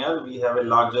non-linear. We have a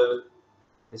larger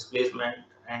displacement,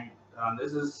 and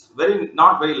this is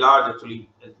not very large actually.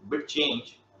 It's a bit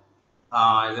change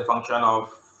as a function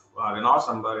of Reynolds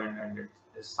number, and it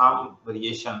is some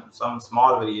variation, some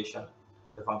small variation,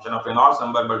 the function of Reynolds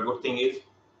number. But good thing is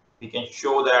we can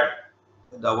show that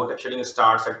the vortex shedding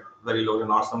starts at very low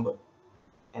Reynolds number.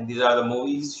 And these are the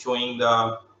movies showing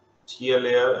the shear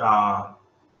layers,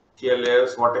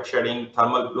 vortex shedding,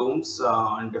 thermal plumes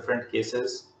in different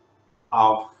cases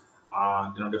of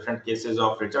different cases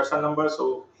of Richardson number.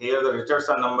 So here the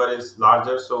Richardson number is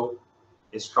larger, so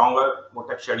a stronger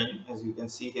vortex shedding, as you can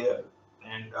see here,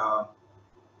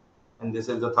 and this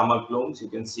is the thermal plumes. You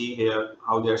can see here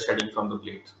how they are shedding from the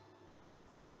plate.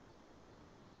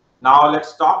 Now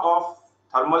let's talk of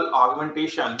thermal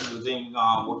augmentation using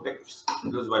vortex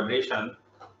induced vibration.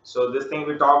 So this thing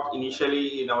we talked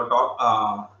initially in our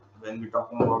talk when we're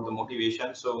talking about the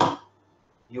motivation. So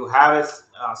you have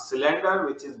a cylinder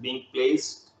which is being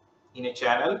placed in a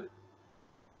channel,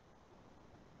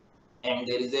 and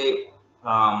there is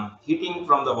a heating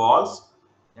from the walls.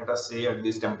 Let us say at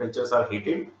these temperatures are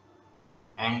heated,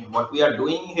 and what we are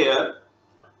doing here,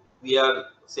 we are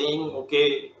saying,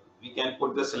 okay, we can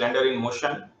put the cylinder in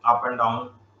motion up and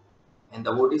down, and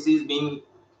the vortices will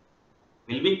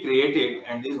be created,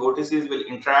 and these vortices will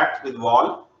interact with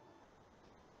wall,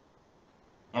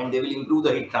 and they will improve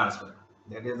the heat transfer.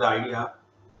 That is the idea.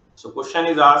 So question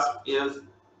is asked is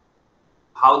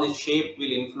how this shape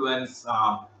will influence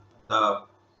the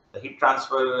heat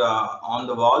transfer on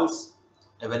the walls,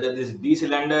 whether this D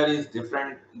cylinder is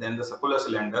different than the circular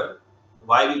cylinder.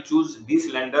 Why we choose D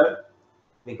cylinder?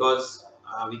 Because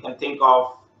we can think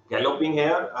of galloping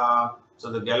here.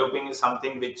 So the galloping is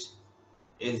something which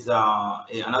is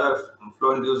another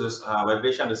flow induced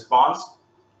vibration response.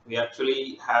 We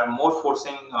actually have more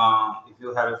forcing if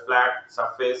you have a flat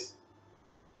surface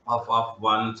of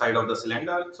one side of the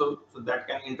cylinder. So that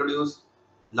can introduce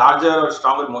larger or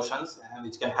stronger motions,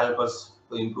 which can help us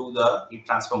to improve the heat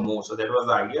transfer more. So that was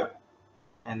the idea.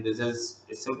 And this is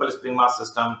a simple spring mass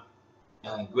system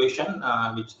equation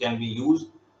which can be used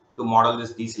to model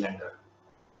this D cylinder.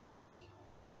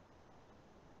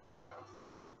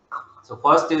 So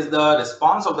first is the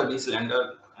response of the D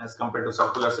cylinder as compared to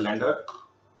circular cylinder.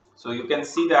 So you can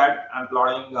see that I'm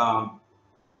plotting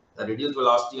the reduced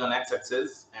velocity on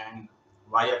x-axis, and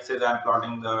y-axis I'm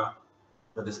plotting the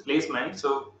displacement.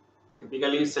 So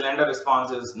typically cylinder response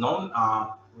is known.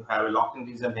 You have a lock-in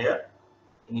region here,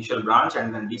 initial branch,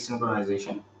 and then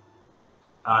desynchronization.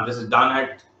 This is done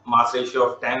at mass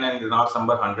ratio of 10 and Reynolds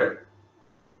number 100.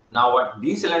 Now what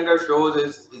D cylinder shows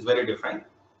is very different.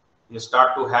 You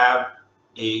start to have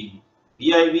a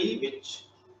VIV which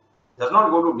does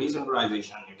not go to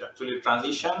desynchronization. It actually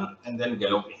transition and then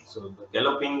galloping. So the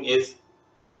galloping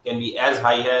can be as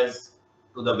high as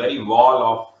to the very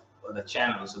wall of the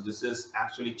channel. So this is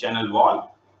actually channel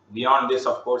wall. Beyond this,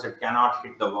 of course, it cannot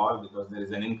hit the wall because there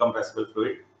is an incompressible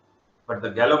fluid. But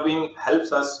the galloping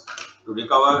helps us to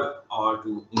recover or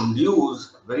to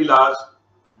induce very large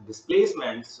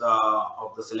displacements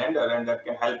of the cylinder, and that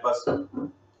can help us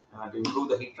to improve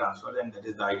the heat transfer, and that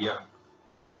is the idea.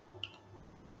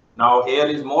 Now here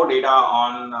is more data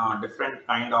on different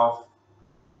kind of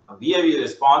VIV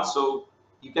response. So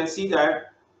you can see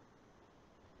that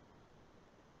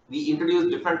we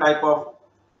introduce different type of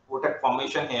vortex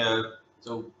formation here.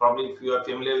 So probably if you are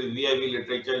familiar with VIV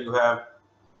literature, you have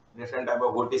different type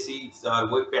of vortices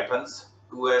or wave patterns: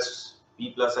 2s,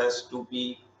 p plus s,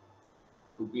 2p,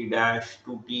 2p dash,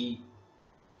 2t.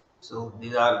 So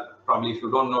these are probably, if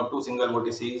you don't know, two single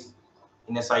vortices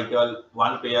in a cycle,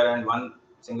 one pair, and one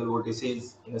single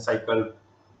vortices in a cycle,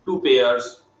 two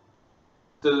pairs.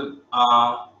 So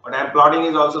what I'm plotting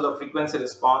is also the frequency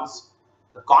response,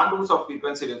 the contours of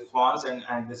frequency response,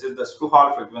 and this is the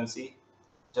Stru-Hall frequency,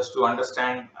 just to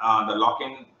understand the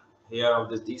lock-in here of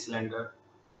this D cylinder.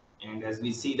 And as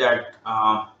we see that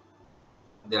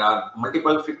there are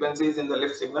multiple frequencies in the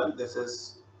lift signal. This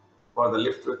is for the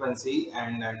lift frequency,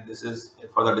 and this is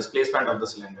for the displacement of the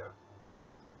cylinder.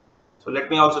 So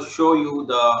let me also show you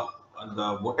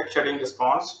the vortex shedding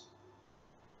response.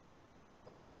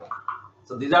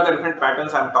 So these are the different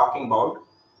patterns I'm talking about.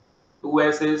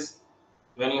 2s is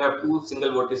when you have two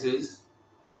single vortices,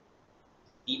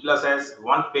 p plus s,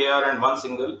 one pair and one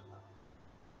single,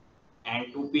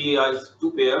 and 2p is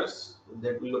two pairs.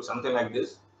 That will look something like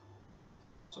this.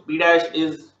 So p dash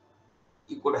is,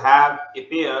 you could have a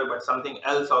pair but something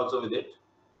else also with it,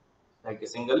 like a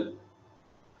single.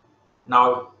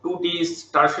 Now 2t is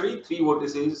tertiary, three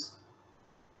vortices,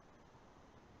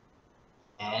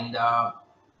 and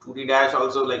 2t dash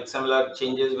also like similar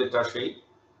changes with tertiary,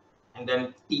 and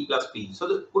then t plus p. So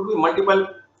there could be multiple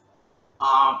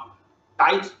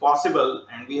types possible,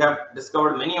 and we have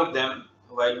discovered many of them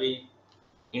while we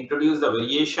introduce the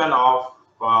variation of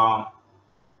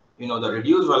the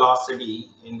reduced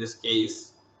velocity in this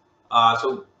case.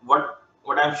 So what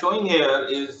I'm showing here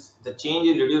is the change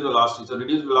in reduced velocity. So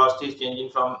reduced velocity is changing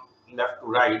from left to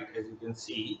right, as you can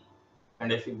see,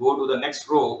 and if you go to the next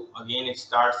row, again it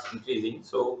starts increasing.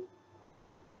 So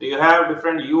you have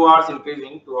different URs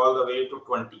increasing to all the way to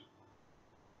 20.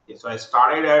 Okay, so I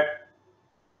started at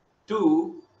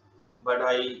 2, but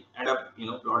I end up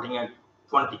plotting at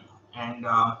 20, and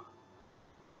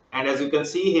as you can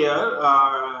see here,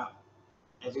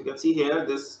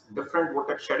 this different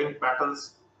vortex shedding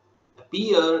patterns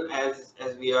appear as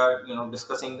we are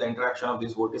discussing the interaction of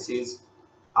these vortices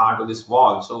to this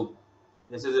wall. So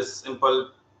this is a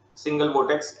simple single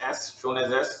vortex S, shown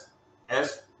as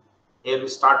S. Here we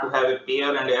start to have a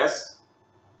pair and S.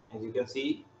 As you can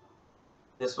see,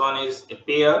 this one is a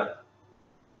pair,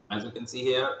 as you can see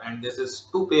here, and this is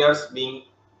two pairs being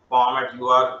formed at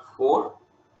UR4.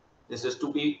 This is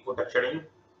 2p vortex shedding.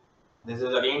 This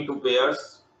is again two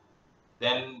pairs.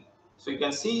 Then, so you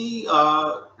can see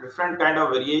different kind of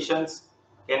variations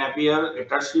can appear. A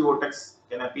tertiary vortex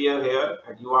can appear here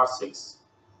at UR6.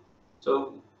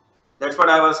 So that's what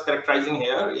I was characterizing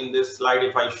here in this slide.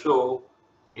 If I show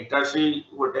a tertiary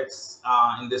vortex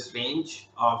in this range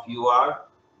of UR,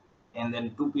 and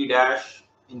then 2p dash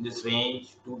in this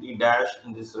range, 2t dash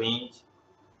in this range,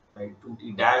 right,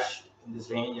 2t dash in this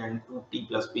range, and 2t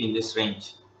plus p in this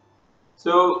range.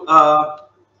 So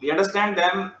we understand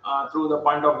them through the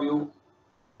point of view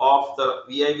of the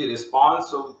VIV response.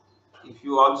 So if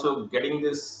you also getting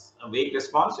this wake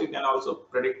response, you can also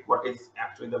predict what is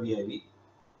actually the VIV.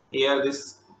 Here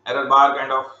this error bar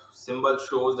kind of symbol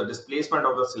shows the displacement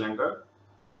of the cylinder.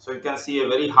 So you can see a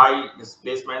very high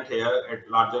displacement here at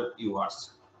larger URs.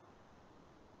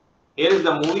 Here is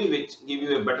the movie which give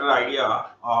you a better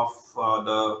idea of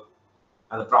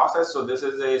the process. So this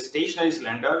is a stationary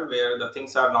cylinder where the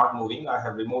things are not moving. I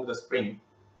have removed the spring,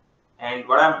 and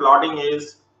what I'm plotting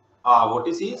is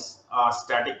vortices,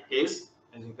 static case,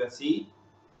 as you can see,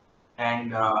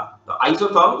 and the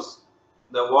isotherms.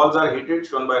 The walls are heated,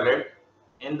 shown by red,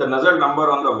 and the Nuzzel number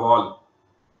on the wall.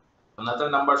 The Nuzzel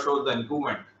number shows the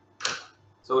improvement.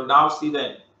 So now see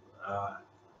the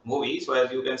movie. So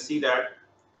as you can see that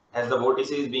as the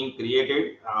vortice is being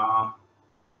created,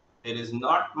 there is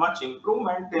not much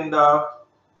improvement in the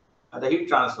heat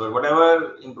transfer.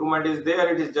 Whatever improvement is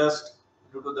there, it is just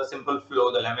due to the simple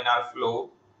flow, the laminar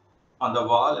flow on the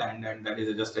wall, and that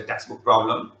is just a textbook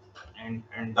problem. And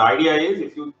the idea is,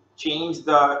 if you change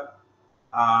the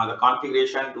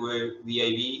configuration to a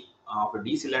VIV of a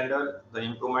D cylinder, the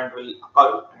improvement will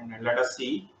occur. And let us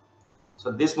see.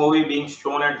 So this movie being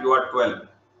shown at UR12,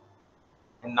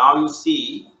 and now you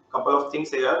see a couple of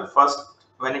things here. First,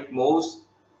 when it moves,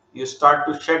 you start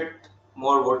to shed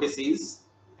more vortices,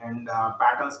 and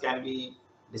patterns can be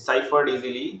deciphered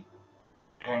easily.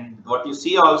 And what you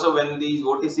see also, when these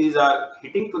vortices are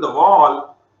hitting to the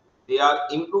wall, they are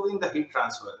improving the heat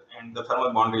transfer and the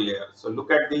thermal boundary layer. So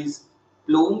look at these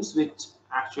plumes which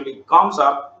actually comes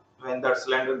up when that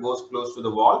cylinder goes close to the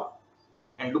wall,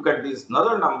 and look at this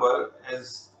another number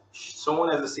as shown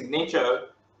as a signature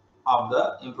of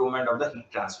the improvement of the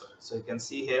heat transfer. So you can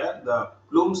see here the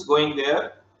plumes going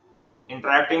there,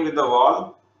 interacting with the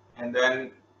wall, and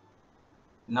then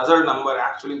another number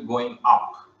actually going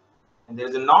up. And there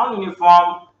is a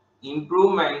non-uniform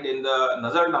improvement in the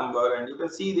another number, and you can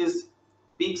see these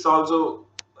peaks also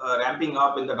ramping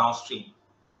up in the downstream.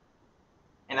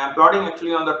 And I'm plotting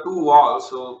actually on the two walls,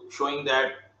 so showing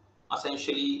that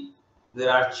essentially there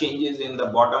are changes in the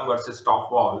bottom versus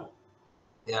top wall.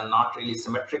 They are not really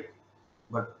symmetric,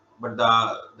 but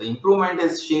the improvement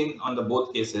is seen on the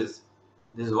both cases.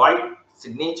 This white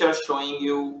signature showing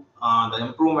you the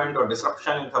improvement or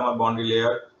disruption in thermal boundary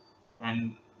layer,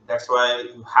 and that's why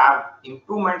you have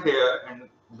improvement here, and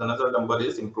the another number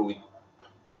is improving,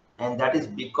 and that is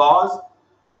because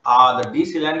the D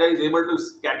cylinder is able to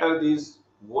scatter these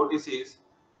vortices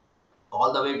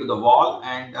all the way to the wall,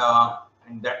 and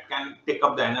that can take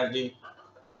up the energy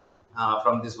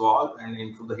from this wall and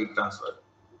into the heat transfer.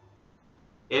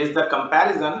 Here is the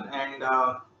comparison, and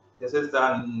this is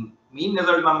the mean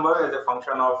result number as a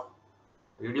function of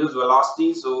reduced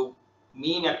velocity. So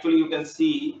mean actually you can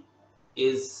see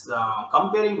is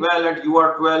comparing well at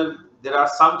UR12. There are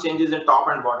some changes in top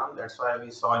and bottom. That's why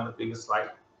we saw in the previous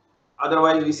slide.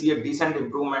 Otherwise, we see a decent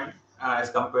improvement as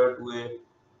compared to a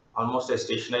almost a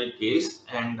stationary case,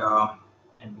 and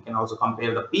we can also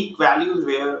compare the peak values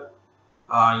where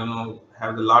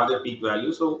have the larger peak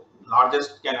value. So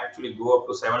largest can actually go up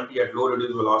to 70 at low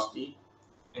reduced velocity,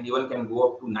 and even can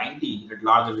go up to 90 at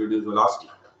larger reduced velocity.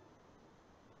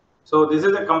 So this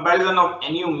is a comparison of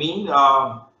NU mean.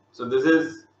 So this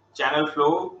is channel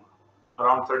flow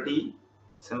around 30,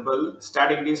 simple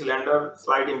static D cylinder,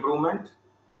 slight improvement.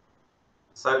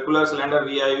 Circular cylinder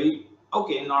VIV,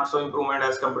 okay, not so improvement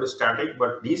as compared to static,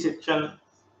 but D section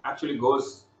actually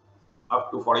goes up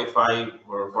to 45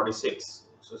 or 46.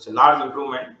 So it's a large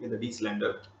improvement with the D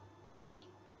cylinder.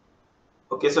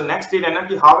 Okay, so next is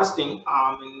energy harvesting.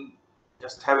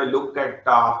 Just have a look at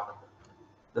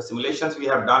the simulations we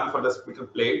have done for the splitter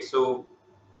plate. So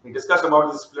we discussed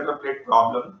about the splitter plate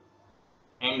problem,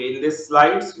 and in these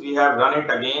slides we have run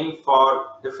it again for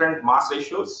different mass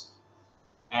ratios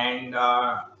and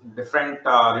different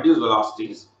reduced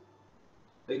velocities.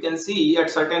 So you can see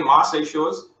at certain mass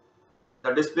ratios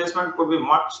the displacement could be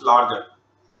much larger,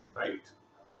 right?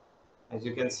 As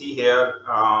you can see here,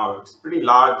 it's pretty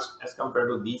large as compared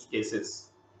to these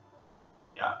cases.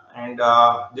 Yeah, and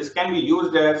this can be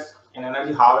used as an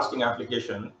energy harvesting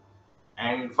application.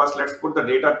 And first, let's put the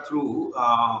data through.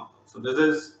 So this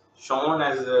is shown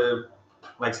as a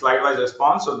like slide-wise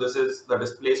response. So this is the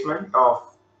displacement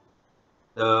of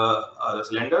the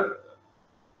cylinder.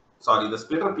 Sorry, the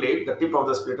splitter plate, the tip of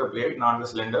the splitter plate, not the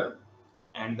cylinder.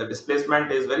 And the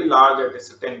displacement is very large at a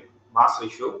certain mass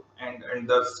ratio, and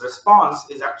the response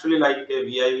is actually like a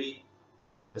VIV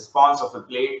response of a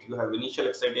plate. You have initial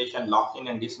excitation, lock-in,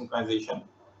 and desynchronization.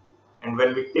 And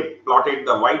when we plotted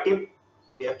the Y tip,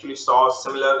 we actually saw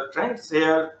similar trends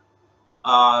here.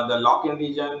 The lock-in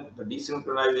region, the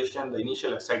desynchronization, the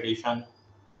initial excitation,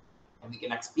 and we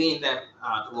can explain them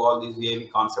through all these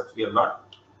VIV concepts we have learned.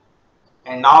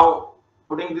 And now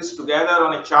putting this together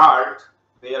on a chart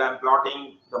where I'm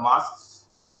plotting the mass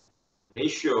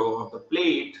ratio of the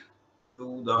plate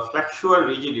to the flexural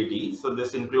rigidity. So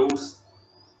this includes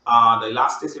the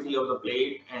elasticity of the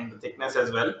plate and the thickness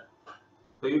as well.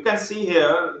 So you can see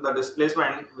here the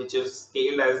displacement, which is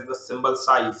scaled as the symbol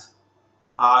size,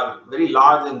 are very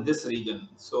large in this region.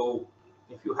 So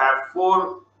if you have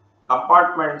 4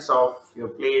 compartments of your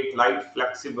plate, light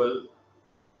flexible,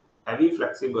 heavy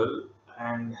flexible,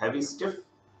 and heavy stiff,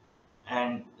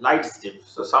 and light stiff.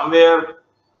 So somewhere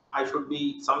I should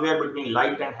be somewhere between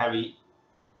light and heavy,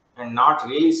 and not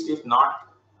really stiff, not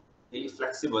really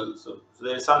flexible. So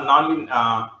there is some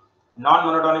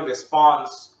non-monotonic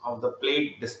response of the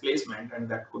plate displacement, and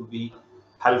that could be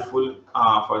helpful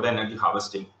for the energy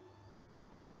harvesting.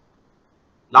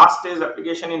 Last is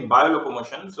application in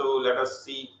biolocomotion. So let us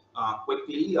see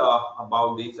quickly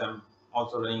about these. I'm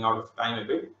also running out of time a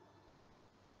bit.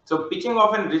 So pitching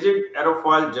of a rigid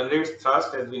aerofoil generates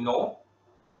thrust, as we know,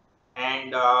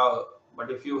 and but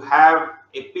if you have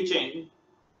a pitching,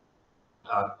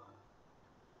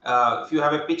 if you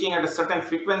have a pitching at a certain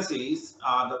frequencies,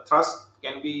 the thrust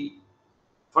can be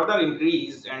further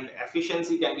increased and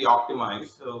efficiency can be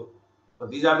optimized. So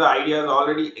these are the ideas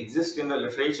already exist in the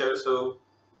literature. So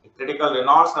a critical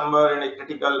Reynolds number and a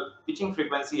critical pitching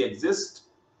frequency exist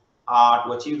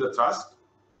to achieve the thrust,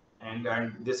 and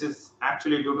this is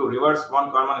actually due to reverse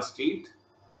von Karman street,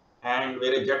 and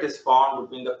where a jet is formed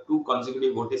between the two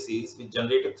consecutive vortices which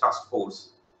generate a thrust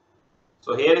force.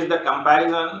 So here is the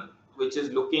comparison, which is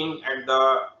looking at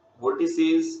the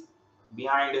vortices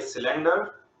behind a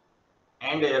cylinder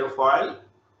and aerofoil,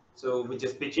 so which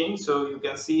is pitching. So you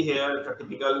can see here the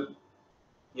typical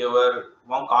your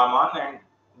von Karman, and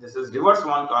this is reverse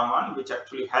von Karman, which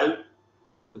actually help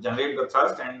to generate the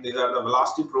thrust, and these are the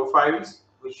velocity profiles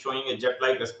which showing a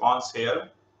jet-like response here,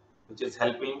 which is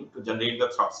helping to generate the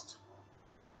thrust.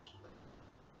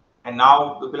 And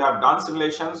now people have done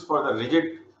simulations for the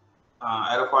rigid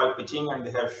aerofoil pitching, and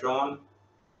they have shown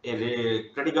a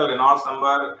critical Reynolds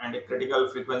number and a critical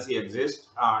frequency exist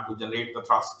to generate the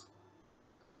thrust.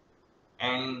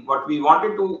 And what we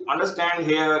wanted to understand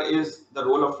here is the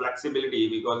role of flexibility,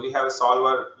 because we have a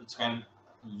solver which can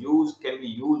be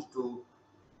used to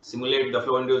simulate the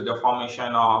flow-induced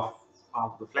deformation of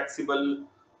the flexible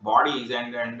bodies,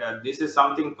 and this is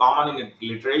something common in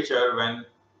literature. When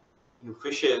you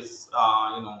fishes,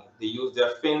 they use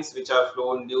their fins, which are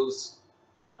flow-induced,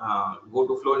 go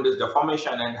to flow-induced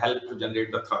deformation and help to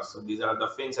generate the thrust. So these are the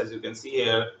fins, as you can see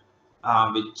here,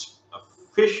 which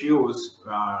fish use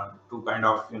to kind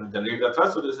of generate the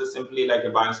thrust. So this is simply like a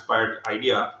bio-inspired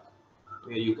idea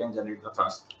where you can generate the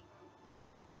thrust.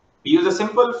 We use a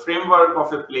simple framework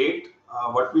of a plate.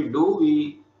 What we do,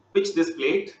 we pitch this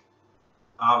plate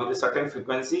with a certain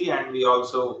frequency, and we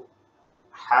also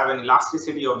have an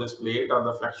elasticity of this plate or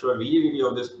the flexural rigidity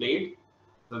of this plate.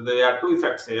 So there are two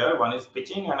effects here. One is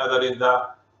pitching, another is the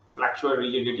flexural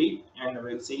rigidity, and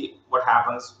we'll see what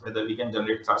happens whether we can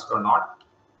generate thrust or not.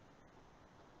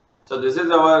 So this is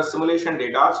our simulation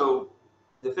data. So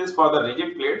this is for the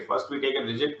rigid plate. First, we take a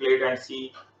rigid plate and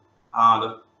see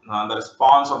the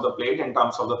response of the plate in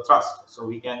terms of the thrust. So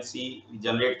we can see we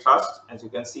generate thrust. As you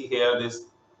can see here, this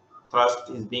thrust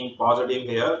is being positive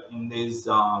here in this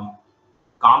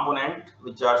component,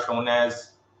 which are shown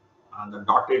as the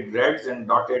dotted reds and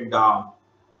dotted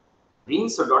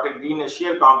greens. So dotted green is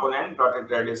shear component, dotted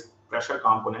red is pressure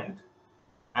component.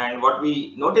 And what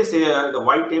we notice here, the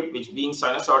white tip, which being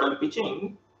sinusoidal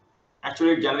pitching,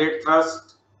 actually generate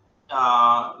thrust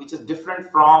which is different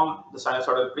from the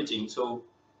sinusoidal pitching. So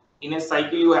in a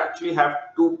cycle, you actually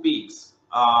have two peaks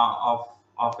of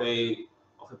a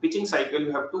pitching cycle.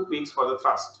 You have two peaks for the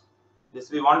thrust. This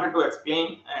we wanted to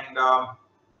explain, and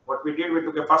what we did, we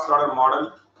took a first order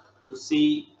model to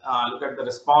see, look at the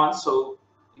response. So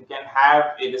you can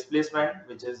have a displacement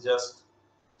which is just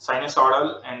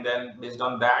sinusoidal, and then based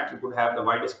on that you could have the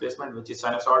y displacement which is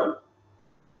sinusoidal.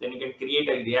 Then you can create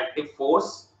a reactive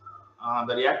force.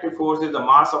 The reactive force is the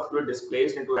mass of fluid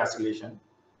displaced into acceleration,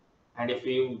 and if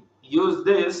you use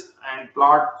this and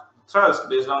plot thrust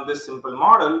based on this simple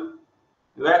model,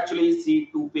 you actually see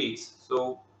two peaks.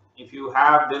 So if you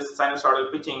have this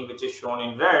sinusoidal pitching which is shown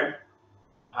in red,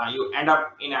 you end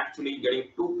up in actually getting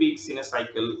two peaks in a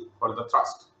cycle for the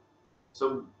thrust.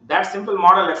 So that simple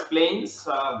model explains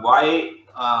why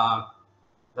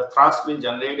the thrust will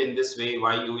generate in this way,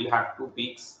 why you will have two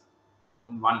peaks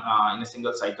in in a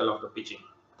single cycle of the pitching.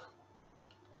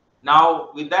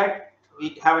 Now with that,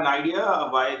 we have an idea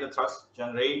of why the thrust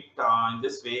generate in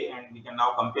this way, and we can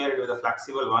now compare it with a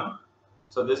flexible one.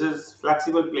 So this is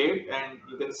flexible plate, and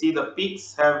you can see the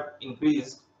peaks have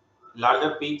increased,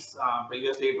 larger peaks.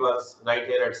 Previously it was right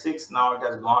here at 6, now it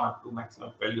has gone up to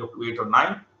maximum value of 8 or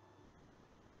 9.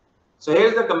 So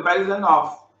here's the comparison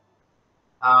of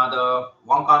the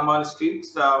von Karman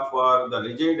streaks for the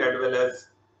rigid as well as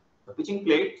the pitching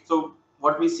plate. So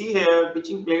what we see here,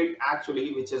 pitching plate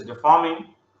actually, which is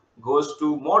deforming, goes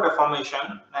to more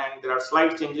deformation, and there are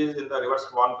slight changes in the reverse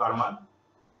von Karman.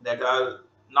 That are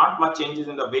not much changes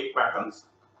in the wake patterns.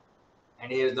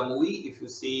 And here's the movie. If you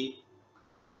see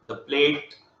the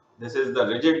plate, this is the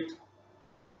rigid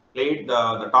plate,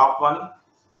 the top one.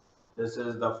 This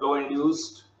is the flow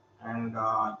induced, and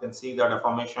you can see the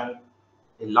deformation,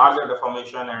 a larger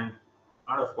deformation, and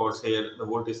of course here the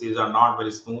vortices are not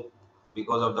very smooth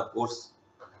because of the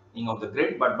coarsening of the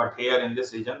grid, but here in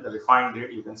this region, the refined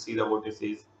grid, you can see the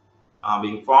vortices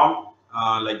being formed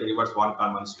like a reverse von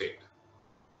Karman state.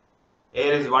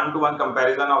 Here is one-to-one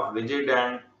comparison of rigid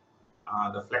and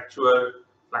the flexible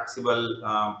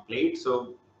plate.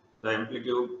 So the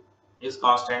amplitude is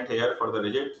constant here for the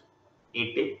rigid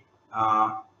 8 tip,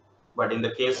 but in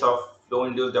the case of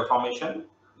flow-induced deformation,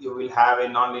 you will have a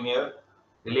nonlinear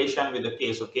relation with the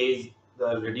K. So K is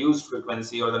the reduced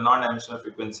frequency or the non-dimensional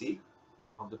frequency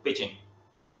of the pitching.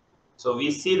 So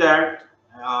we see that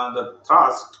the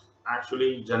thrust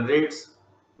actually generates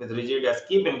with rigid as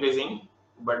keep increasing,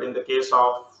 but in the case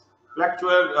of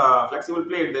flexible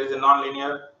plate, there is a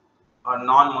non-linear or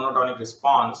non-monotonic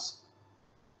response.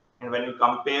 And when we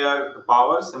compare the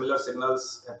power, similar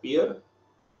signals appear.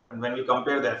 And when we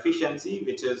compare the efficiency,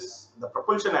 which is the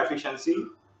propulsion efficiency,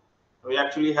 we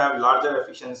actually have larger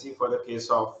efficiency for the case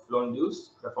of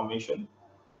flow-induced deformation,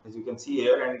 as you can see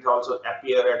here, and it also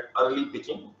appear at early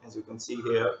pitching, as you can see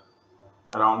here,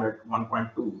 around at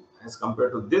 1.2, as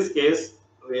compared to this case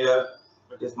where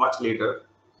it is much later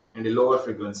and a lower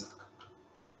frequency.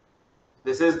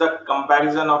 This is the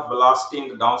comparison of velocity in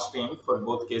the downstream for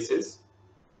both cases,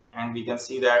 and we can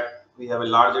see that we have a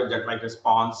larger jet-like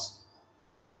response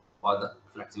for the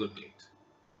flexible plate.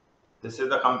 This is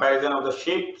the comparison of the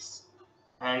shapes,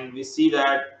 and we see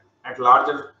that at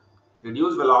larger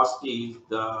reduced velocities,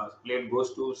 the plate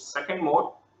goes to second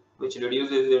mode, which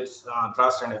reduces its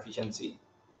thrust and efficiency.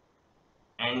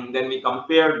 And then we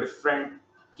compare different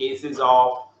cases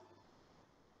of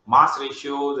mass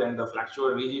ratios and the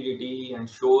flexural rigidity and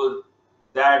show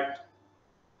that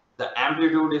the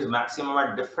amplitude is maximum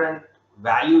at different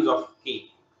values of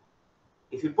K.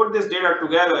 If you put this data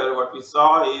together, what we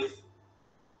saw is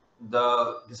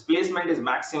the displacement is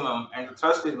maximum and the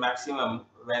thrust is maximum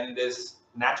when this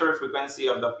natural frequency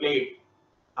of the plate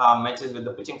matches with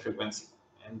the pitching frequency.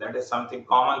 And that is something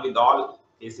common with all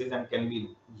cases and can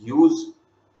be used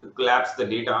to collapse the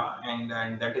data.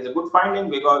 And that is a good finding,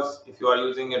 because if you are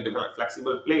using a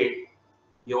flexible plate,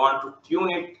 you want to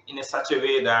tune it in such a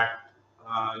way that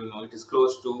it is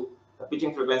close to the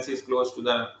pitching frequency is close to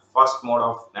the first mode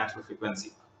of natural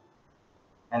frequency.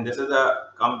 And this is a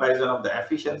comparison of the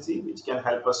efficiency, which can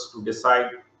help us to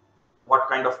decide what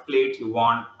kind of plate you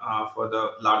want for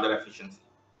the larger efficiency.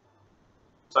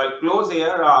 So I'll close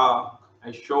here.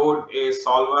 I showed a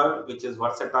solver which is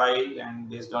versatile and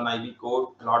based on IB code.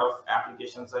 A lot of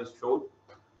applications I showed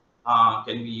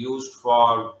can be used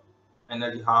for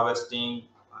energy harvesting,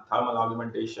 thermal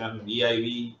augmentation,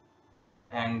 VIV,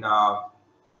 and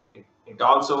it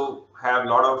also have a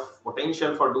lot of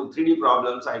potential for do 3D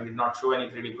problems. I did not show any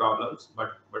 3D problems,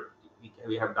 but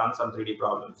we have done some 3D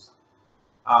problems.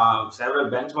 Several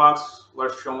benchmarks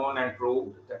were shown and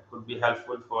proved that could be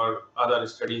helpful for other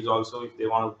studies also if they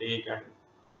want to take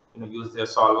and use their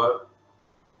solver.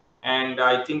 And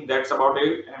I think that's about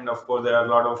it. And of course, there are a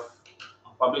lot of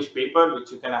published paper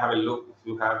which you can have a look if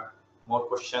you have more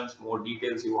questions, more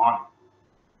details you want.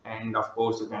 And of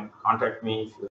course, you can contact me if you